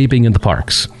more vaping in the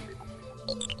parks.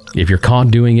 If you're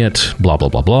caught doing it, blah, blah,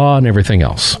 blah, blah, and everything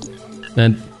else.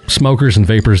 And smokers and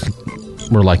vapors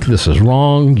were like, this is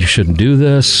wrong. You shouldn't do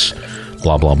this.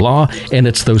 Blah, blah, blah. And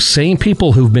it's those same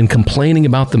people who've been complaining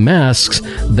about the masks.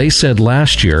 They said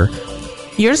last year,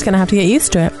 you're just going to have to get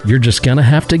used to it. You're just going to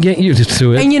have to get used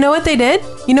to it. And you know what they did?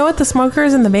 You know what the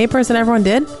smokers and the vapors and everyone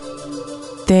did?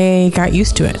 They got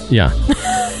used to it. Yeah.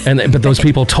 But those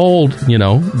people told,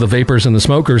 the vapors and the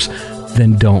smokers,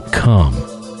 then don't come.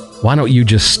 Why don't you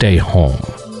just stay home?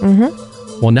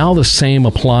 Well, now the same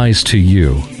applies to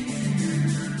you.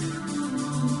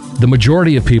 The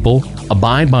majority of people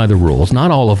abide by the rules.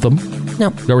 Not all of them. No.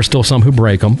 There were still some who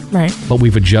break them. Right. But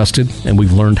we've adjusted and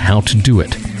we've learned how to do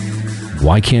it.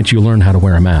 Why can't you learn how to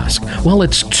wear a mask? Well,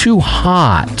 it's too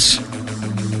hot.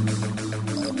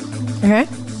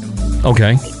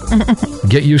 Okay.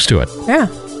 Get used to it. Yeah.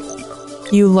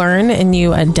 You learn and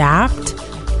you adapt,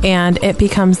 and it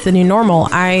becomes the new normal.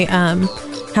 I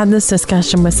had this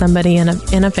discussion with somebody in a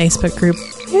Facebook group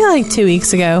maybe like 2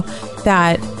 weeks ago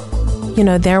that,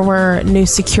 there were new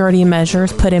security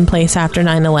measures put in place after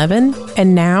 9/11,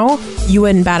 and now you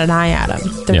wouldn't bat an eye at them.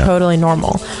 They're totally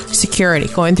normal. Security,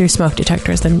 going through smoke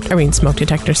detectors, walking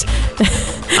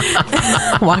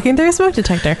through a smoke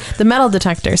detector, the metal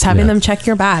detectors, having them check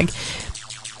your bag.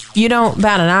 You don't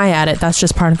bat an eye at it. That's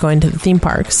just part of going to the theme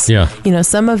parks. Yeah.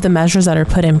 Some of the measures that are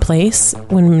put in place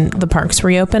when the parks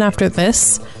reopen after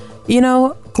this,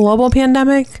 global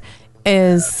pandemic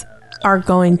are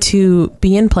going to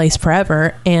be in place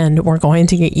forever, and we're going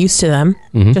to get used to them,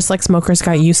 just like smokers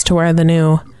got used to where the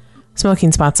new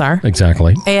smoking spots are.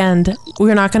 Exactly. And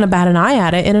we're not going to bat an eye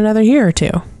at it in another year or two.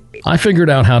 I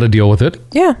figured out how to deal with it.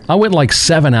 Yeah. I went like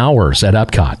 7 hours at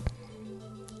Epcot.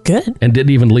 Good. And didn't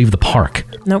even leave the park.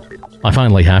 Nope. I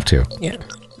finally have to. Yeah.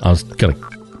 I was going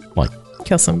to,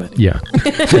 kill somebody. Yeah.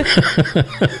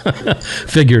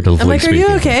 Figuratively I'm like, speaking. are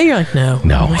you okay? You're like, no.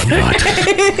 No, I'm not.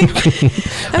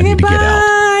 I need to bye. get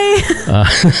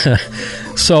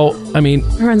out. So, I mean...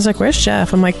 Everyone's like, where's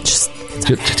Jeff? I'm like, just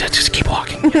Just keep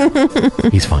walking.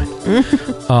 He's fine.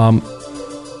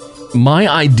 My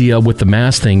idea with the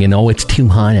mask thing, it's too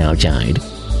hot outside.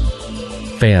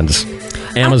 Fans.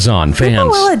 Amazon fans. People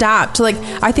will adapt. Like,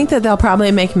 I think that they'll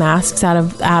probably make masks out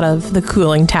of the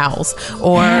cooling towels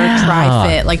or dry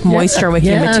fit, like moisture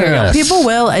wicking material. People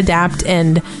will adapt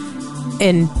and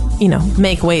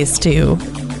make ways to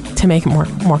make it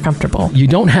more comfortable. You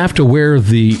don't have to wear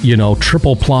the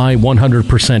triple ply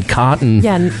 100% cotton.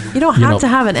 Yeah, you don't have to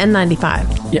have an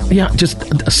N95. Yeah, just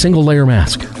a single layer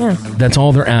mask. Yeah, that's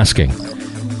all they're asking.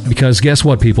 Because guess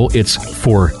what, people? It's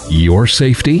for your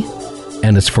safety.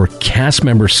 And it's for cast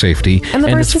members' safety. And the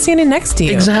person standing next to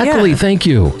you. Exactly. Yeah. Thank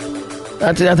you.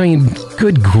 I mean,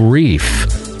 good grief.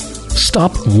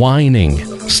 Stop whining.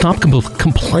 Stop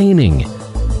complaining.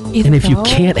 And if you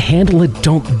can't handle it,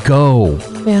 don't go.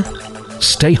 Yeah.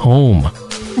 Stay home.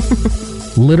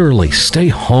 Literally, stay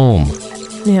home.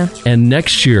 Yeah. And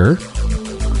next year,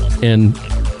 in,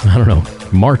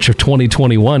 March of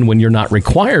 2021, when you're not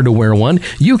required to wear one,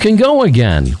 you can go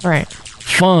again. Right.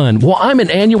 Fun. Well, I'm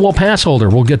an annual pass holder.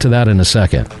 We'll get to that in a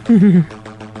second.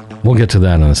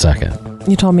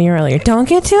 You told me earlier, don't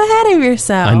get too ahead of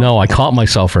yourself. I know. I caught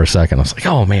myself for a second. I was like,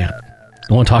 oh, man. I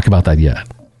don't want to talk about that yet.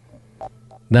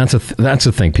 That's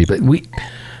a thing, people.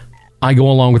 I go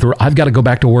along with I've got to go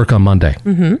back to work on Monday.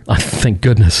 Mm-hmm. Thank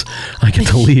goodness I get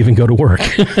to leave and go to work.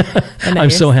 I'm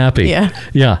so happy.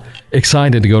 Yeah.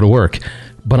 Excited to go to work.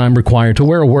 But I'm required to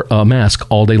wear a mask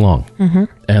all day long. Mm-hmm.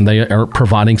 And they are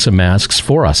providing some masks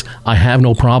for us. I have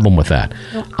no problem with that.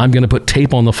 Yep. I'm going to put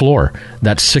tape on the floor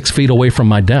that's 6 feet away from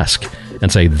my desk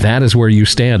and say, that is where you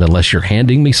stand. Unless you're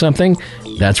handing me something,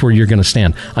 that's where you're going to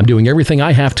stand. I'm doing everything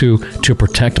I have to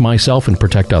protect myself and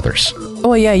protect others.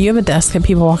 Oh, yeah. You have a desk and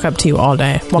people walk up to you all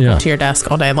day. Walk up to your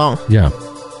desk all day long. Yeah.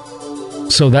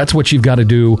 So that's what you've got to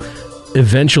do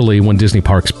eventually when Disney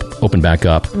parks open back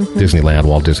up. Mm-hmm. Disneyland,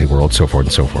 Walt Disney World, so forth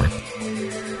and so forth.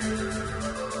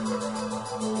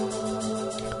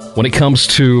 When it comes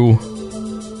to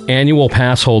annual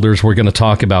pass holders, we're going to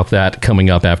talk about that coming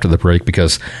up after the break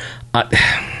because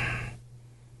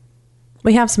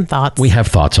we have some thoughts. We have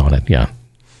thoughts on it, yeah.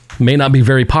 May not be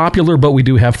very popular, but we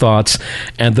do have thoughts,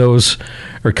 and those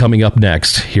are coming up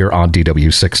next here on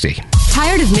DW60.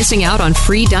 Tired of missing out on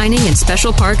free dining and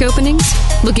special park openings?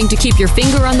 Looking to keep your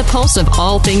finger on the pulse of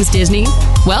all things Disney?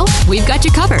 Well, we've got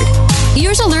you covered.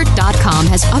 EarsAlert.com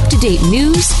has up-to-date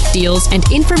news, deals, and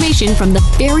information from the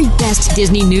very best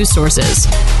Disney news sources.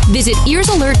 Visit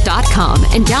EarsAlert.com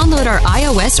and download our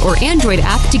iOS or Android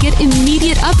app to get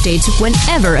immediate updates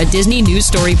whenever a Disney news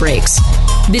story breaks.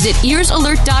 Visit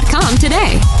EarsAlert.com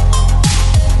today.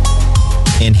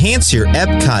 Enhance your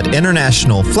Epcot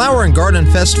International Flower and Garden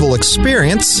Festival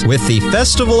experience with the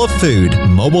Festival of Food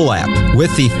mobile app.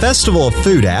 With the Festival of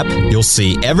Food app, you'll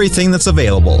see everything that's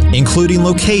available, including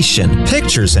location,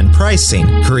 pictures, and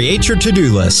pricing. Create your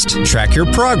to-do list, track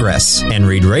your progress, and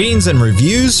read ratings and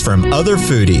reviews from other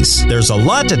foodies. There's a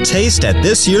lot to taste at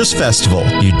this year's festival.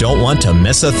 You don't want to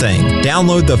miss a thing.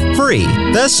 Download the free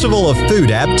Festival of Food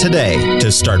app today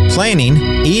to start planning,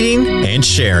 eating, and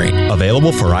sharing.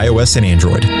 Available for iOS and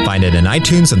Android. Find it in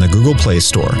iTunes and the Google Play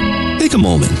Store. Take a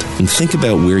moment and think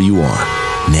about where you are.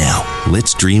 Now,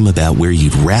 let's dream about where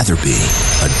you'd rather be.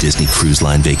 A Disney Cruise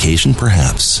Line vacation,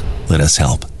 perhaps. Let us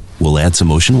help. We'll add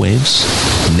some ocean waves.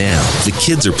 Now, the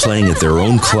kids are playing at their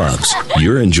own clubs.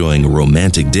 You're enjoying a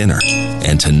romantic dinner.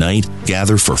 And tonight,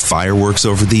 gather for fireworks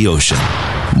over the ocean.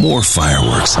 More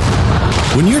fireworks.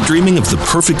 When you're dreaming of the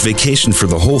perfect vacation for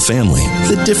the whole family,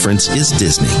 the difference is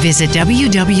Disney. Visit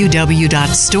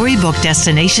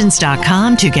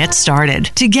www.storybookdestinations.com to get started.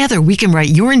 Together, we can write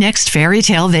your next fairy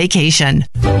tale vacation.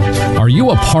 Are you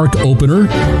a park opener?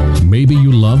 Maybe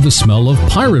you love the smell of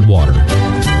pirate water.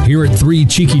 Here at Three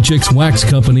Cheeky Chicks Wax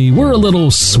Company, we're a little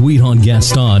sweet on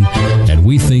Gaston, and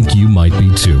we think you might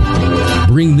be too.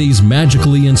 Bring these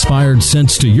magically inspired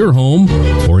scents to your home,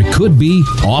 or it could be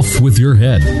off with your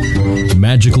head.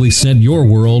 Magically scent your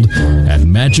world at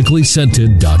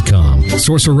magicallyscented.com.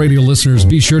 Sorcerer Radio listeners,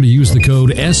 be sure to use the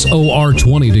code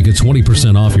SOR20 to get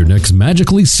 20% off your next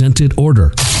Magically Scented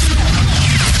order.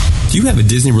 Do you have a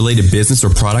Disney-related business or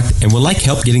product and would like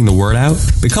help getting the word out?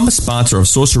 Become a sponsor of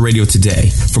Sorcerer Radio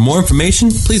today. For more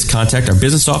information, please contact our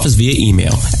business office via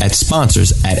email at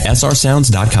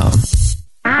sponsors@srsounds.com.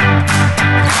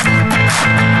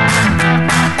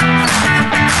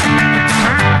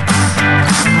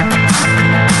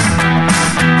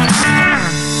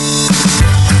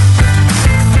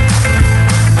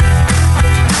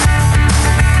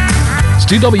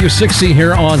 DW60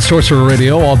 here on Sorcerer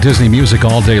Radio, all Disney music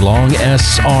all day long,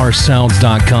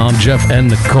 srsounds.com. Jeff and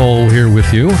Nicole here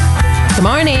with you. Good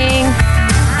morning.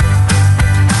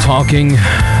 Talking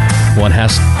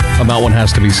about what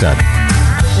has to be said.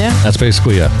 Yeah. That's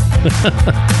basically it.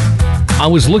 I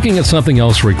was looking at something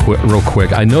else real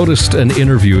quick. I noticed an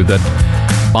interview that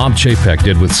Bob Chapek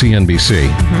did with CNBC.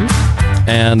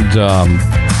 And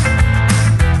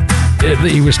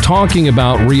he was talking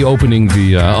about reopening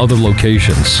the other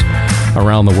locations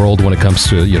around the world when it comes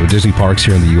to Disney parks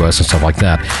here in the U.S. and stuff like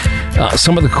that.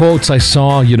 Some of the quotes I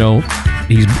saw,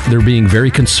 they're being very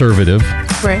conservative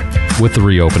with the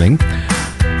reopening.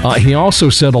 He also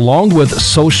said, along with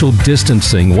social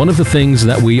distancing, one of the things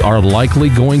that we are likely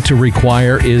going to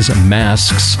require is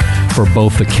masks for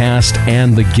both the cast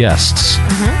and the guests.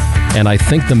 And I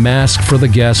think the mask for the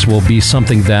guests will be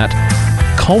something that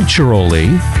culturally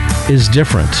is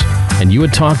different. And you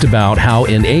had talked about how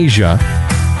in Asia,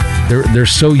 they're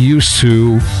so used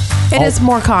to... It is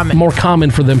more common. More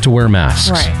common for them to wear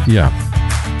masks. Right. Yeah.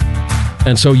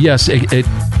 And so, yes, it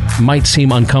might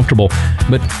seem uncomfortable,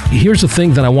 but here's the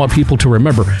thing that I want people to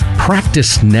remember.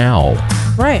 Practice now.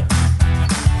 Right.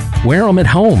 Wear them at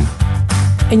home.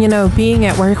 And, being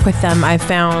at work with them, I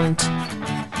found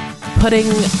putting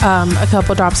a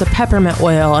couple drops of peppermint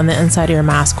oil on the inside of your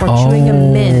mask, or chewing a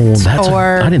mint,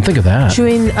 I didn't think of that.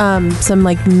 Chewing some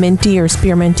like minty or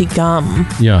spearminty gum.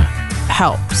 Yeah.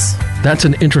 Helps. That's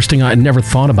an interesting... I never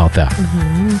thought about that.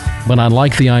 But I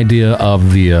like the idea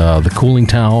of the cooling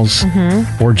towels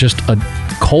or just a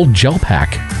cold gel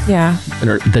pack. Yeah.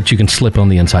 That you can slip on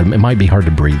the inside. It might be hard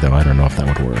to breathe, though. I don't know if that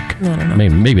would work. I don't know.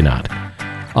 Maybe not.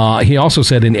 He also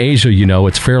said in Asia,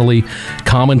 it's fairly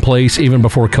commonplace, even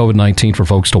before COVID-19, for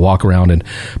folks to walk around in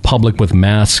public with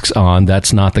masks on.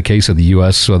 That's not the case in the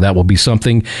U.S., so that will be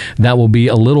something that will be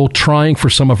a little trying for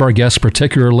some of our guests,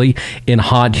 particularly in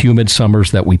hot, humid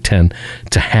summers that we tend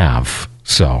to have.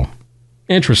 So,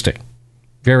 interesting.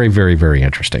 Very, very, very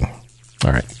interesting.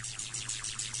 All right.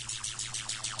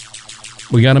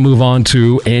 We got to move on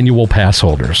to annual pass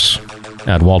holders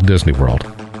at Walt Disney World.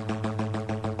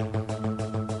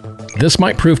 This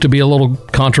might prove to be a little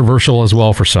controversial as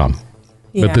well for some,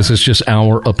 but this is just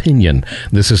our opinion.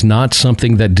 This is not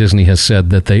something that Disney has said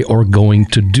that they are going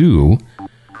to do.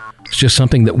 It's just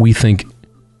something that we think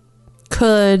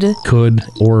could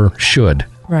or should.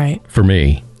 Right. For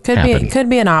me, could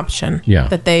be an option. Yeah.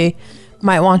 That they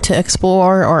might want to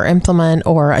explore or implement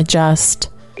or adjust,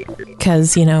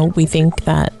 because we think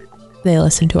that they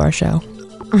listen to our show.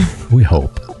 We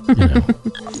hope.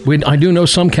 I do know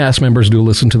some cast members do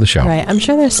listen to the show. Right. I'm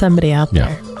sure there's somebody out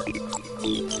there.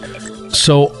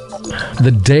 So,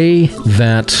 the day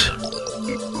that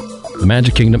the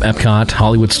Magic Kingdom, Epcot,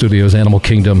 Hollywood Studios, Animal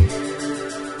Kingdom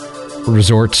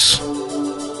resorts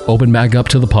open back up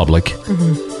to the public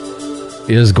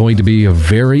is going to be a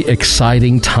very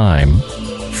exciting time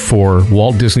for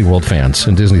Walt Disney World fans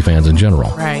and Disney fans in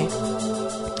general. Right.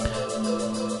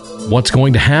 What's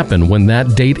going to happen when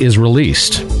that date is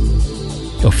released?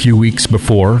 A few weeks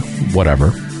before,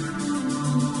 whatever.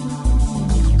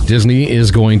 Disney is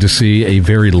going to see a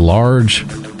very large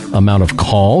amount of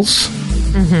calls,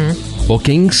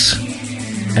 bookings,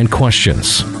 and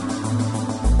questions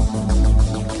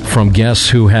from guests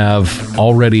who have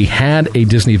already had a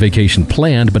Disney vacation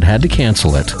planned but had to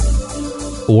cancel it,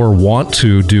 or want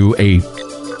to do a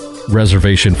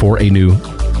reservation for a new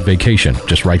vacation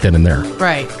just right then and there.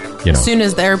 Right. As soon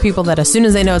as there are people that, as soon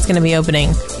as they know it's going to be opening,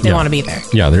 they want to be there.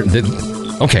 Yeah.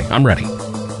 Okay, I'm ready.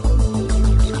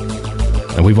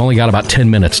 And we've only got about 10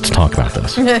 minutes to talk about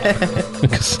this.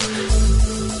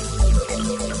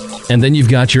 And then you've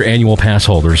got your annual pass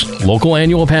holders, local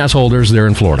annual pass holders. They're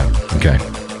in Florida. Okay.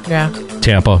 Yeah.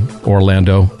 Tampa,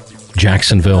 Orlando,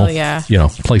 Jacksonville. Oh, yeah.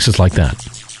 Places like that.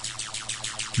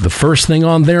 The first thing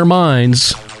on their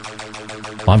minds...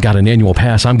 I've got an annual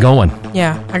pass. I'm going.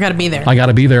 Yeah, I got to be there. I got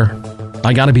to be there.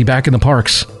 I got to be back in the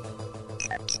parks.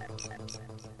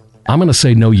 I'm going to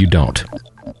say no, you don't.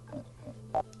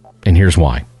 And here's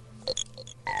why.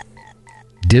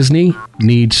 Disney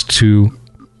needs to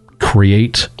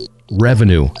create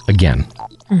revenue again.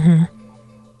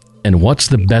 And what's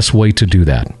the best way to do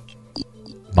that?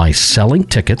 By selling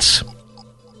tickets,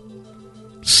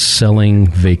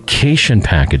 selling vacation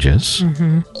packages,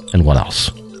 and what else?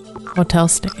 Hotel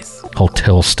stays.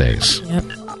 Hotel stays. Yep.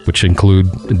 Which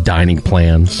include dining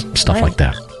plans, stuff like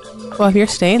that. Well, if you're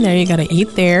staying there, you got to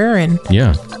eat there and...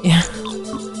 Yeah.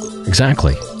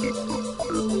 Exactly.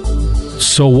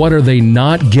 So what are they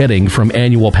not getting from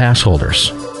annual pass holders?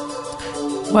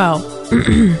 Well,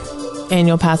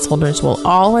 annual pass holders will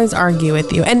always argue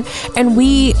with you. And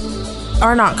we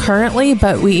are not currently,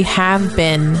 but we have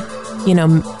been,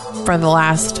 for the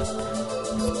last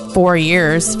 4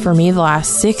 years. For me, the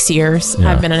last 6 years,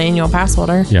 Yeah. I've been an annual pass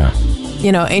holder. Yeah.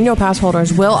 You know, annual pass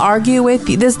holders will argue with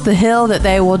you. This is the hill that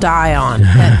they will die on.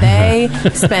 That they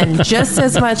spend just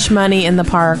as much money in the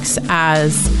parks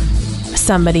as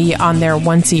somebody on their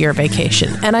once-a-year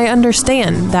vacation. And I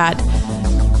understand that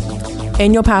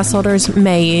annual pass holders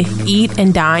may eat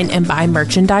and dine and buy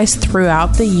merchandise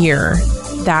throughout the year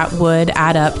that would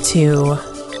add up to,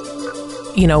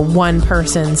 you know, one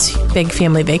person's big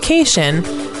family vacation.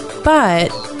 But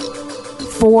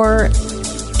for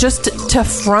just to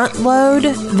front load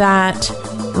that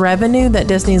revenue that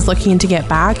Disney's looking to get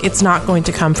back, it's not going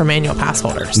to come from annual pass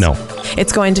holders. No.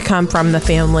 It's going to come from the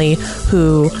family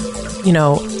who, you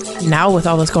know, now with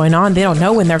all this going on, they don't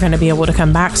know when they're going to be able to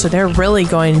come back. So they're really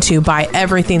going to buy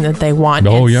everything that they want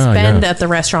and spend at the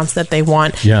restaurants that they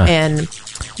want and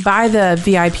buy the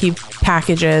VIP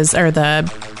packages or the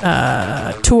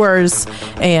tours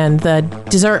and the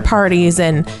dessert parties.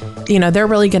 And, you know, they're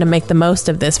really going to make the most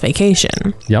of this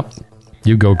vacation. Yep.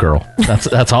 You go, girl.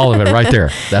 That's all of it right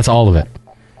there. That's all of it.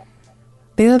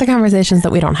 These are the conversations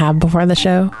that we don't have before the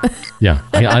show. Yeah.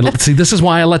 I see, this is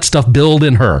why I let stuff build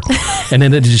in her. And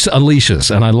then it just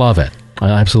unleashes. And I love it. I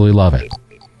absolutely love it.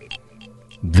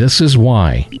 This is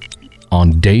why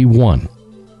on day one,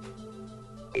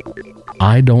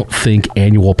 I don't think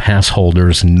annual pass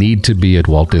holders need to be at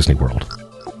Walt Disney World.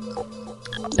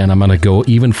 And I'm going to go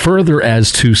even further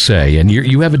as to say, and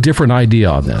you have a different idea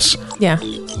on this. Yeah.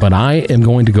 But I am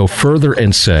going to go further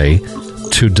and say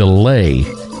to delay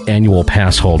annual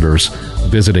pass holders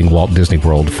visiting Walt Disney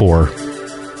World for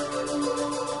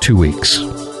 2 weeks.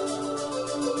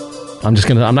 I'm not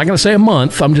going to say a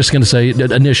month. I'm just going to say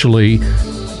initially,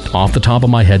 off the top of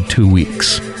my head, 2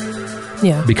 weeks.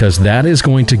 Yeah. Because that is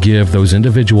going to give those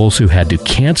individuals who had to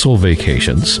cancel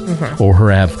vacations or who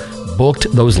have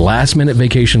booked those last minute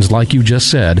vacations, like you just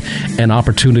said, an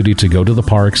opportunity to go to the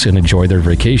parks and enjoy their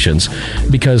vacations.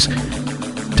 Because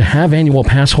to have annual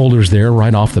pass holders there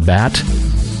right off the bat,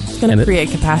 it's going to create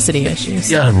capacity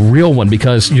issues. Yeah, a real one,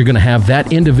 because you're going to have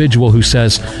that individual who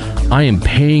says, I am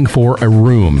paying for a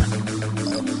room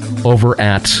over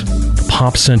at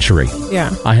Pop Century.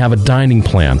 Yeah. I have a dining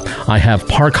plan. I have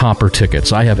park hopper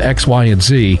tickets. I have X, Y, and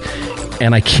Z,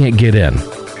 and I can't get in.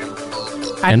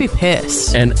 I'd be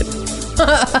pissed. And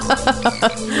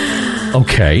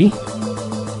okay.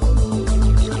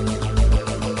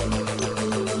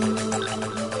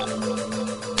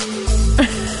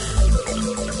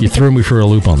 You threw me for a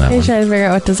loop on that I'm one. trying to figure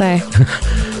out what to say.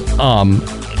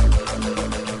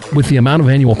 With the amount of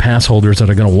annual pass holders that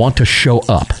are going to want to show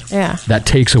up, Yeah. that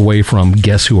takes away from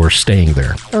guests who are staying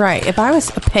there. Right. If I was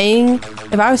staying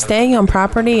on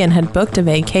property and had booked a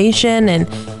vacation and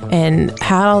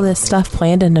had all this stuff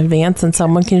planned in advance, and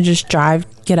someone can just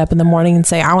get up in the morning and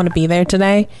say, I want to be there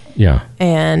today. Yeah.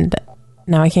 And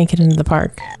now I can't get into the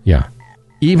park. Yeah.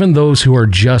 Even those who are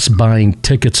just buying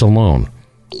tickets alone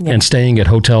and staying at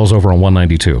hotels over on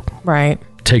 192. Right.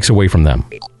 Takes away from them.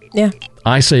 Yeah.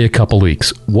 I say a couple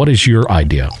weeks. What is your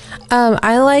idea?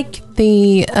 I like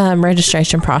the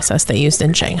registration process they used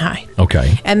in Shanghai.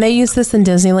 Okay. And they use this in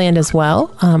Disneyland as well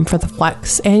for the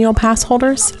Flex annual pass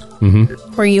holders,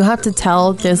 where you have to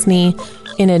tell Disney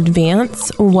in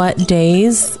advance what day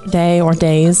or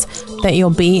days that you'll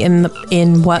be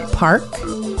in what park.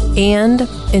 And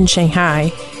in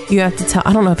Shanghai, you have to tell,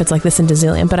 I don't know if it's like this in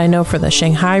Disneyland, but I know for the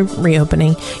Shanghai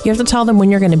reopening, you have to tell them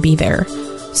when you're going to be there.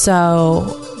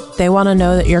 So they want to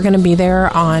know that you're going to be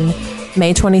there on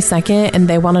May 22nd, and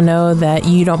they want to know that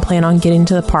you don't plan on getting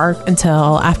to the park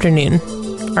until afternoon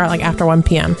or like after 1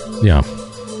 p.m. Yeah.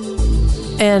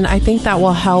 And I think that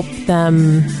will help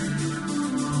them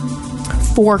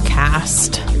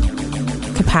forecast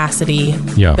capacity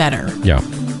better. Yeah.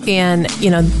 And, you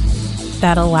know,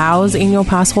 that allows annual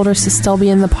pass holders to still be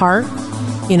in the park.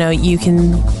 You know,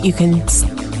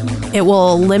 it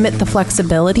will limit the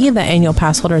flexibility that annual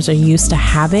pass holders are used to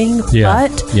having.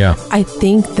 But I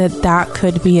think that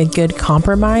could be a good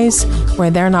compromise where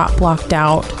they're not blocked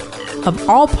out of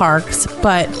all parks,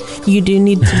 but you do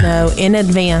need to know in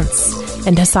advance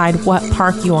and decide what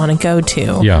park you want to go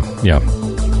to. Yeah.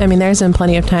 I mean, there's been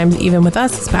plenty of times, even with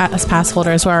us as pass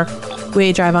holders, where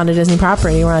we drive onto Disney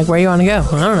property and we're like, where do you want to go?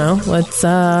 I don't know. What's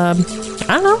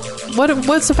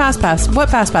the fast pass? What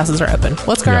fast passes are open?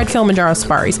 Let's go ride Kilimanjaro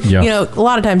safaris. Yeah. You know, a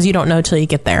lot of times you don't know till you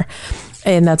get there.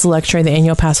 And that's a luxury the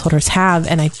annual pass holders have.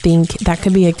 And I think that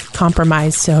could be a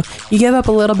compromise. So you give up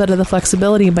a little bit of the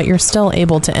flexibility, but you're still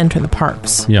able to enter the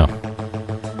parks. Yeah.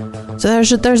 So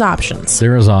there's options.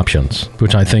 There is options,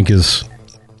 which I think is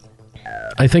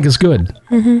good.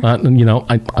 Mm-hmm. You know,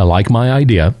 I like my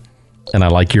idea, and I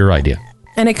like your idea.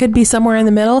 And it could be somewhere in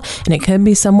the middle, and it could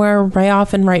be somewhere right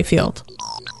off in right field.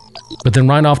 But then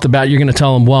right off the bat, you're going to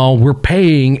tell them, well, we're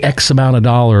paying X amount of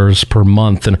dollars per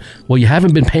month. And, well, you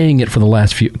haven't been paying it for the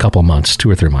last couple of months, 2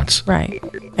 or 3 months. Right.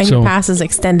 And your pass is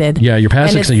extended. Yeah, your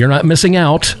pass is extended. You're not missing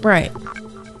out. Right.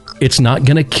 It's not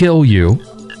going to kill you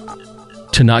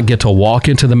to not get to walk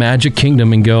into the Magic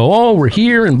Kingdom and go, oh, we're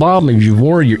here, and blah, blah, you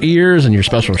wore your ears and your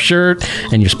special shirt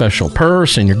and your special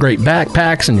purse and your great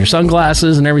backpacks and your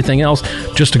sunglasses and everything else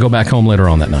just to go back home later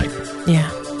on that night. Yeah.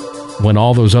 When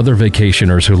all those other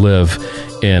vacationers who live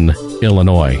in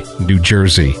Illinois, New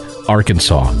Jersey,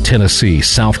 Arkansas, Tennessee,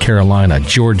 South Carolina,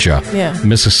 Georgia,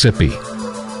 Mississippi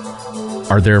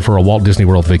are there for a Walt Disney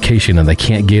World vacation and they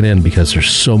can't get in because there's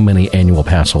so many annual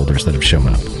pass holders that have shown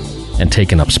up and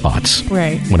taken up spots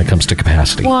when it comes to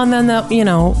capacity. Well, and then,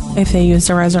 if they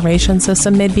used a reservation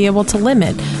system, they'd be able to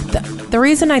limit. The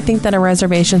reason I think that a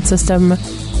reservation system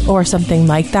or something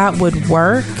like that would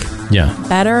work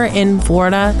better in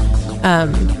Florida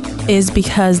is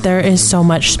because there is so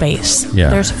much space. Yeah.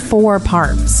 There's 4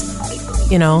 parks,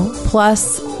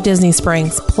 plus Disney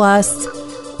Springs, plus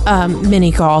mini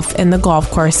golf and the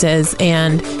golf courses,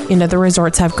 and, the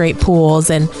resorts have great pools,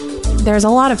 and there's a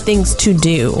lot of things to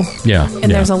do. Yeah.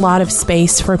 And there's a lot of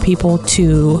space for people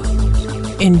to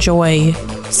enjoy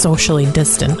socially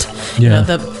distant. Yeah.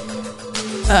 The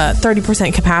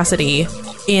 30% capacity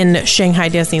in Shanghai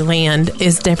Disneyland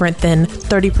is different than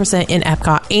 30% in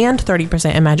Epcot and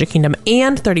 30% in Magic Kingdom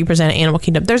and 30% in Animal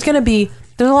Kingdom. There's a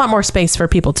lot more space for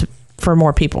for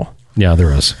more people. Yeah,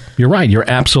 there is. You're right. You're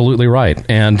absolutely right.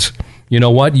 And you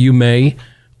know what? You may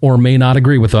or may not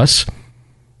agree with us.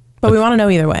 But we want to know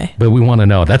either way. But we want to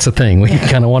know. That's the thing. We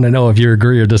kind of want to know if you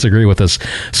agree or disagree with us.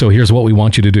 So here's what we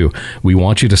want you to do. We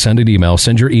want you to send an email.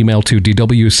 Send your email to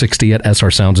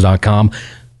dw60@srsounds.com.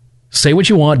 Say what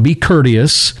you want. Be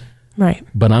courteous. Right.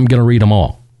 But I'm going to read them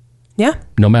all. Yeah.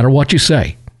 No matter what you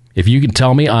say. If you can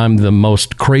tell me I'm the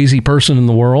most crazy person in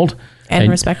the world. And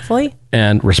respectfully.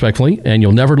 And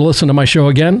you'll never listen to my show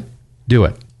again, do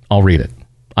it. I'll read it.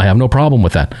 I have no problem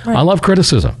with that. Right. I love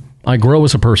criticism. I grow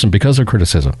as a person because of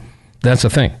criticism. That's the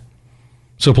thing.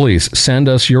 So please send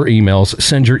us your emails.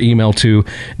 Send your email to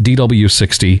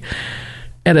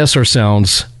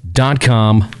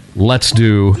dw60@srsounds.com. Let's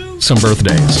do some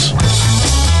birthdays.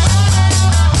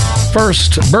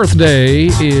 First birthday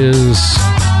is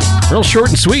real short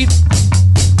and sweet.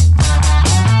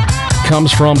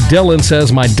 Comes from Dylan.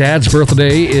 Says, my dad's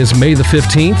birthday is May the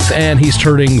 15th, and he's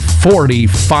turning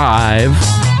 45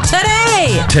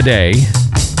 today.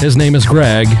 His name is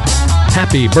Greg.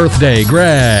 Happy birthday,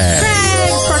 Greg.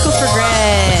 Greg! Sparkles for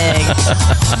Greg.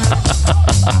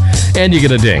 And you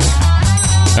get a ding.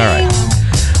 All right.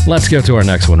 Let's get to our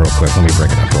next one real quick. Let me bring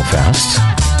it up real fast,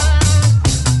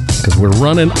 because we're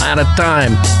running out of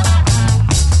time.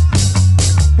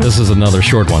 This is another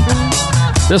short one.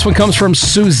 This one comes from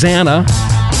Susanna,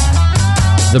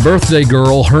 the birthday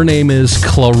girl. Her name is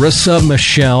Clarissa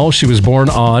Michelle. She was born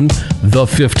on the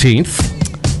 15th.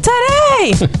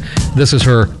 Today! This is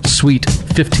her sweet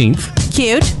 15th.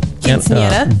 Cute.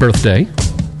 Quinceañera. Birthday.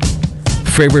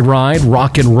 Favorite ride,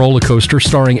 Rock and Roller Coaster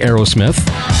starring Aerosmith.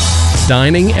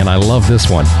 Dining, and I love this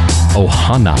one,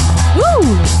 Ohana.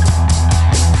 Woo!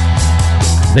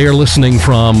 They are listening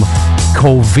from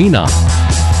Covina,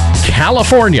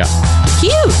 California.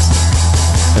 Cute.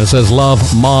 And it says,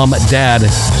 love, Mom, Dad,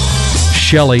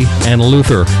 Shelly, and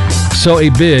Luther. So a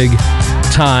big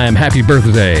time happy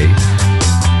birthday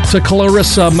to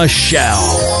Clarissa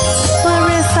Michelle.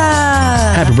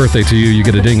 Clarissa. Happy birthday to you. You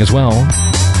get a ding as well.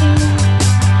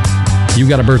 You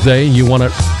got a birthday. You want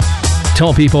to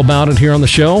tell people about it here on the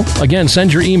show? Again,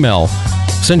 send your email.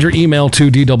 Send your email to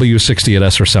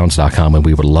dw60@srsounds.com, and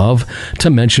we would love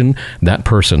to mention that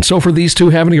person. So for these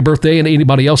two having a birthday and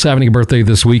anybody else having a birthday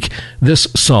this week, this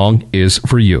song is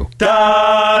for you.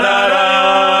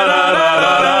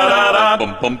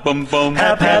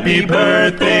 Happy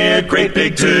birthday, a great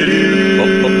big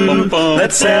to-do.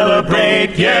 Let's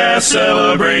celebrate, yeah,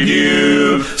 celebrate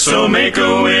you. So make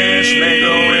a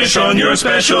wish on your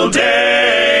special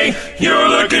day. You're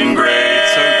looking great,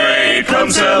 so great, come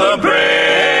celebrate.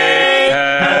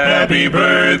 Happy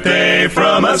birthday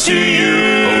from us to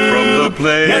you. From the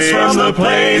place, yes, from the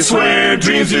place where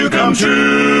dreams do come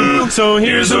true. So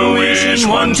here's a wish,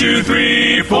 1, 2,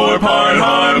 3, 4-part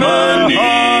harmony.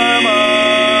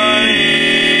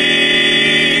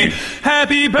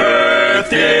 Happy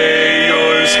birthday,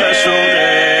 your special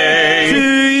day. To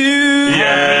you.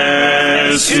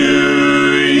 Yes, to you.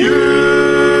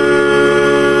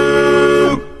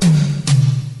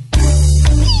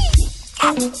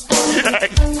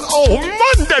 Oh,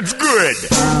 man, that's good.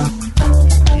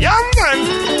 Young man.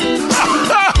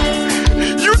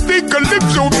 You think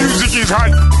calypso music is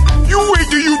hot? You wait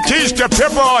till you taste the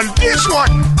pepper on this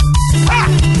one.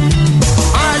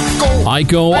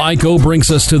 Iko brings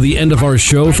us to the end of our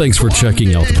show. Thanks for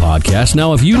checking out the podcast.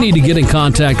 Now, if you need to get in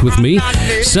contact with me,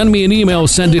 send me an email.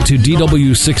 Send it to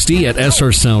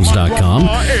dw60@srsounds.com.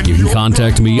 You can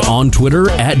contact me on Twitter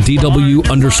at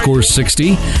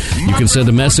DW_60. You can send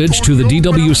a message to the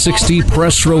DW60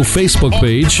 Press Row Facebook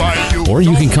page, or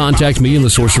you can contact me in the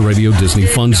Sorcerer Radio Disney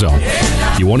Fun Zone.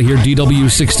 If you want to hear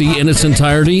DW60 in its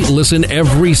entirety, listen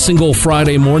every single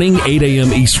Friday morning, 8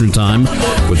 a.m. Eastern Time,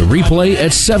 with a replay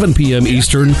at 7 p.m.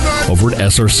 Eastern over at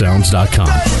srsounds.com.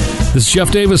 This is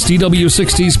Jeff Davis,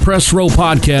 DW60's Press Row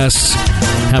Podcasts.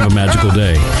 Have a magical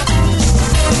day.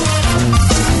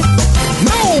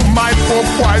 No, my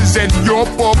purpose and your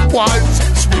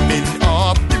purpose swimming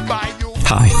up the bayou.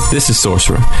 Hi, this is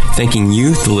Sorcerer, thanking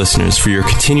you, the listeners, for your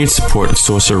continued support of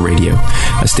Sorcerer Radio,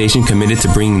 a station committed to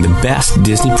bringing the best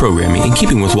Disney programming in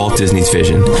keeping with Walt Disney's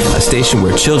vision, a station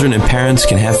where children and parents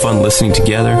can have fun listening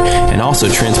together, and also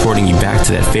transporting you back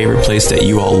to that favorite place that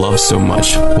you all love so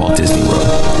much, Walt Disney World.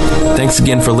 Thanks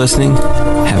again for listening.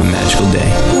 Have a magical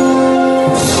day.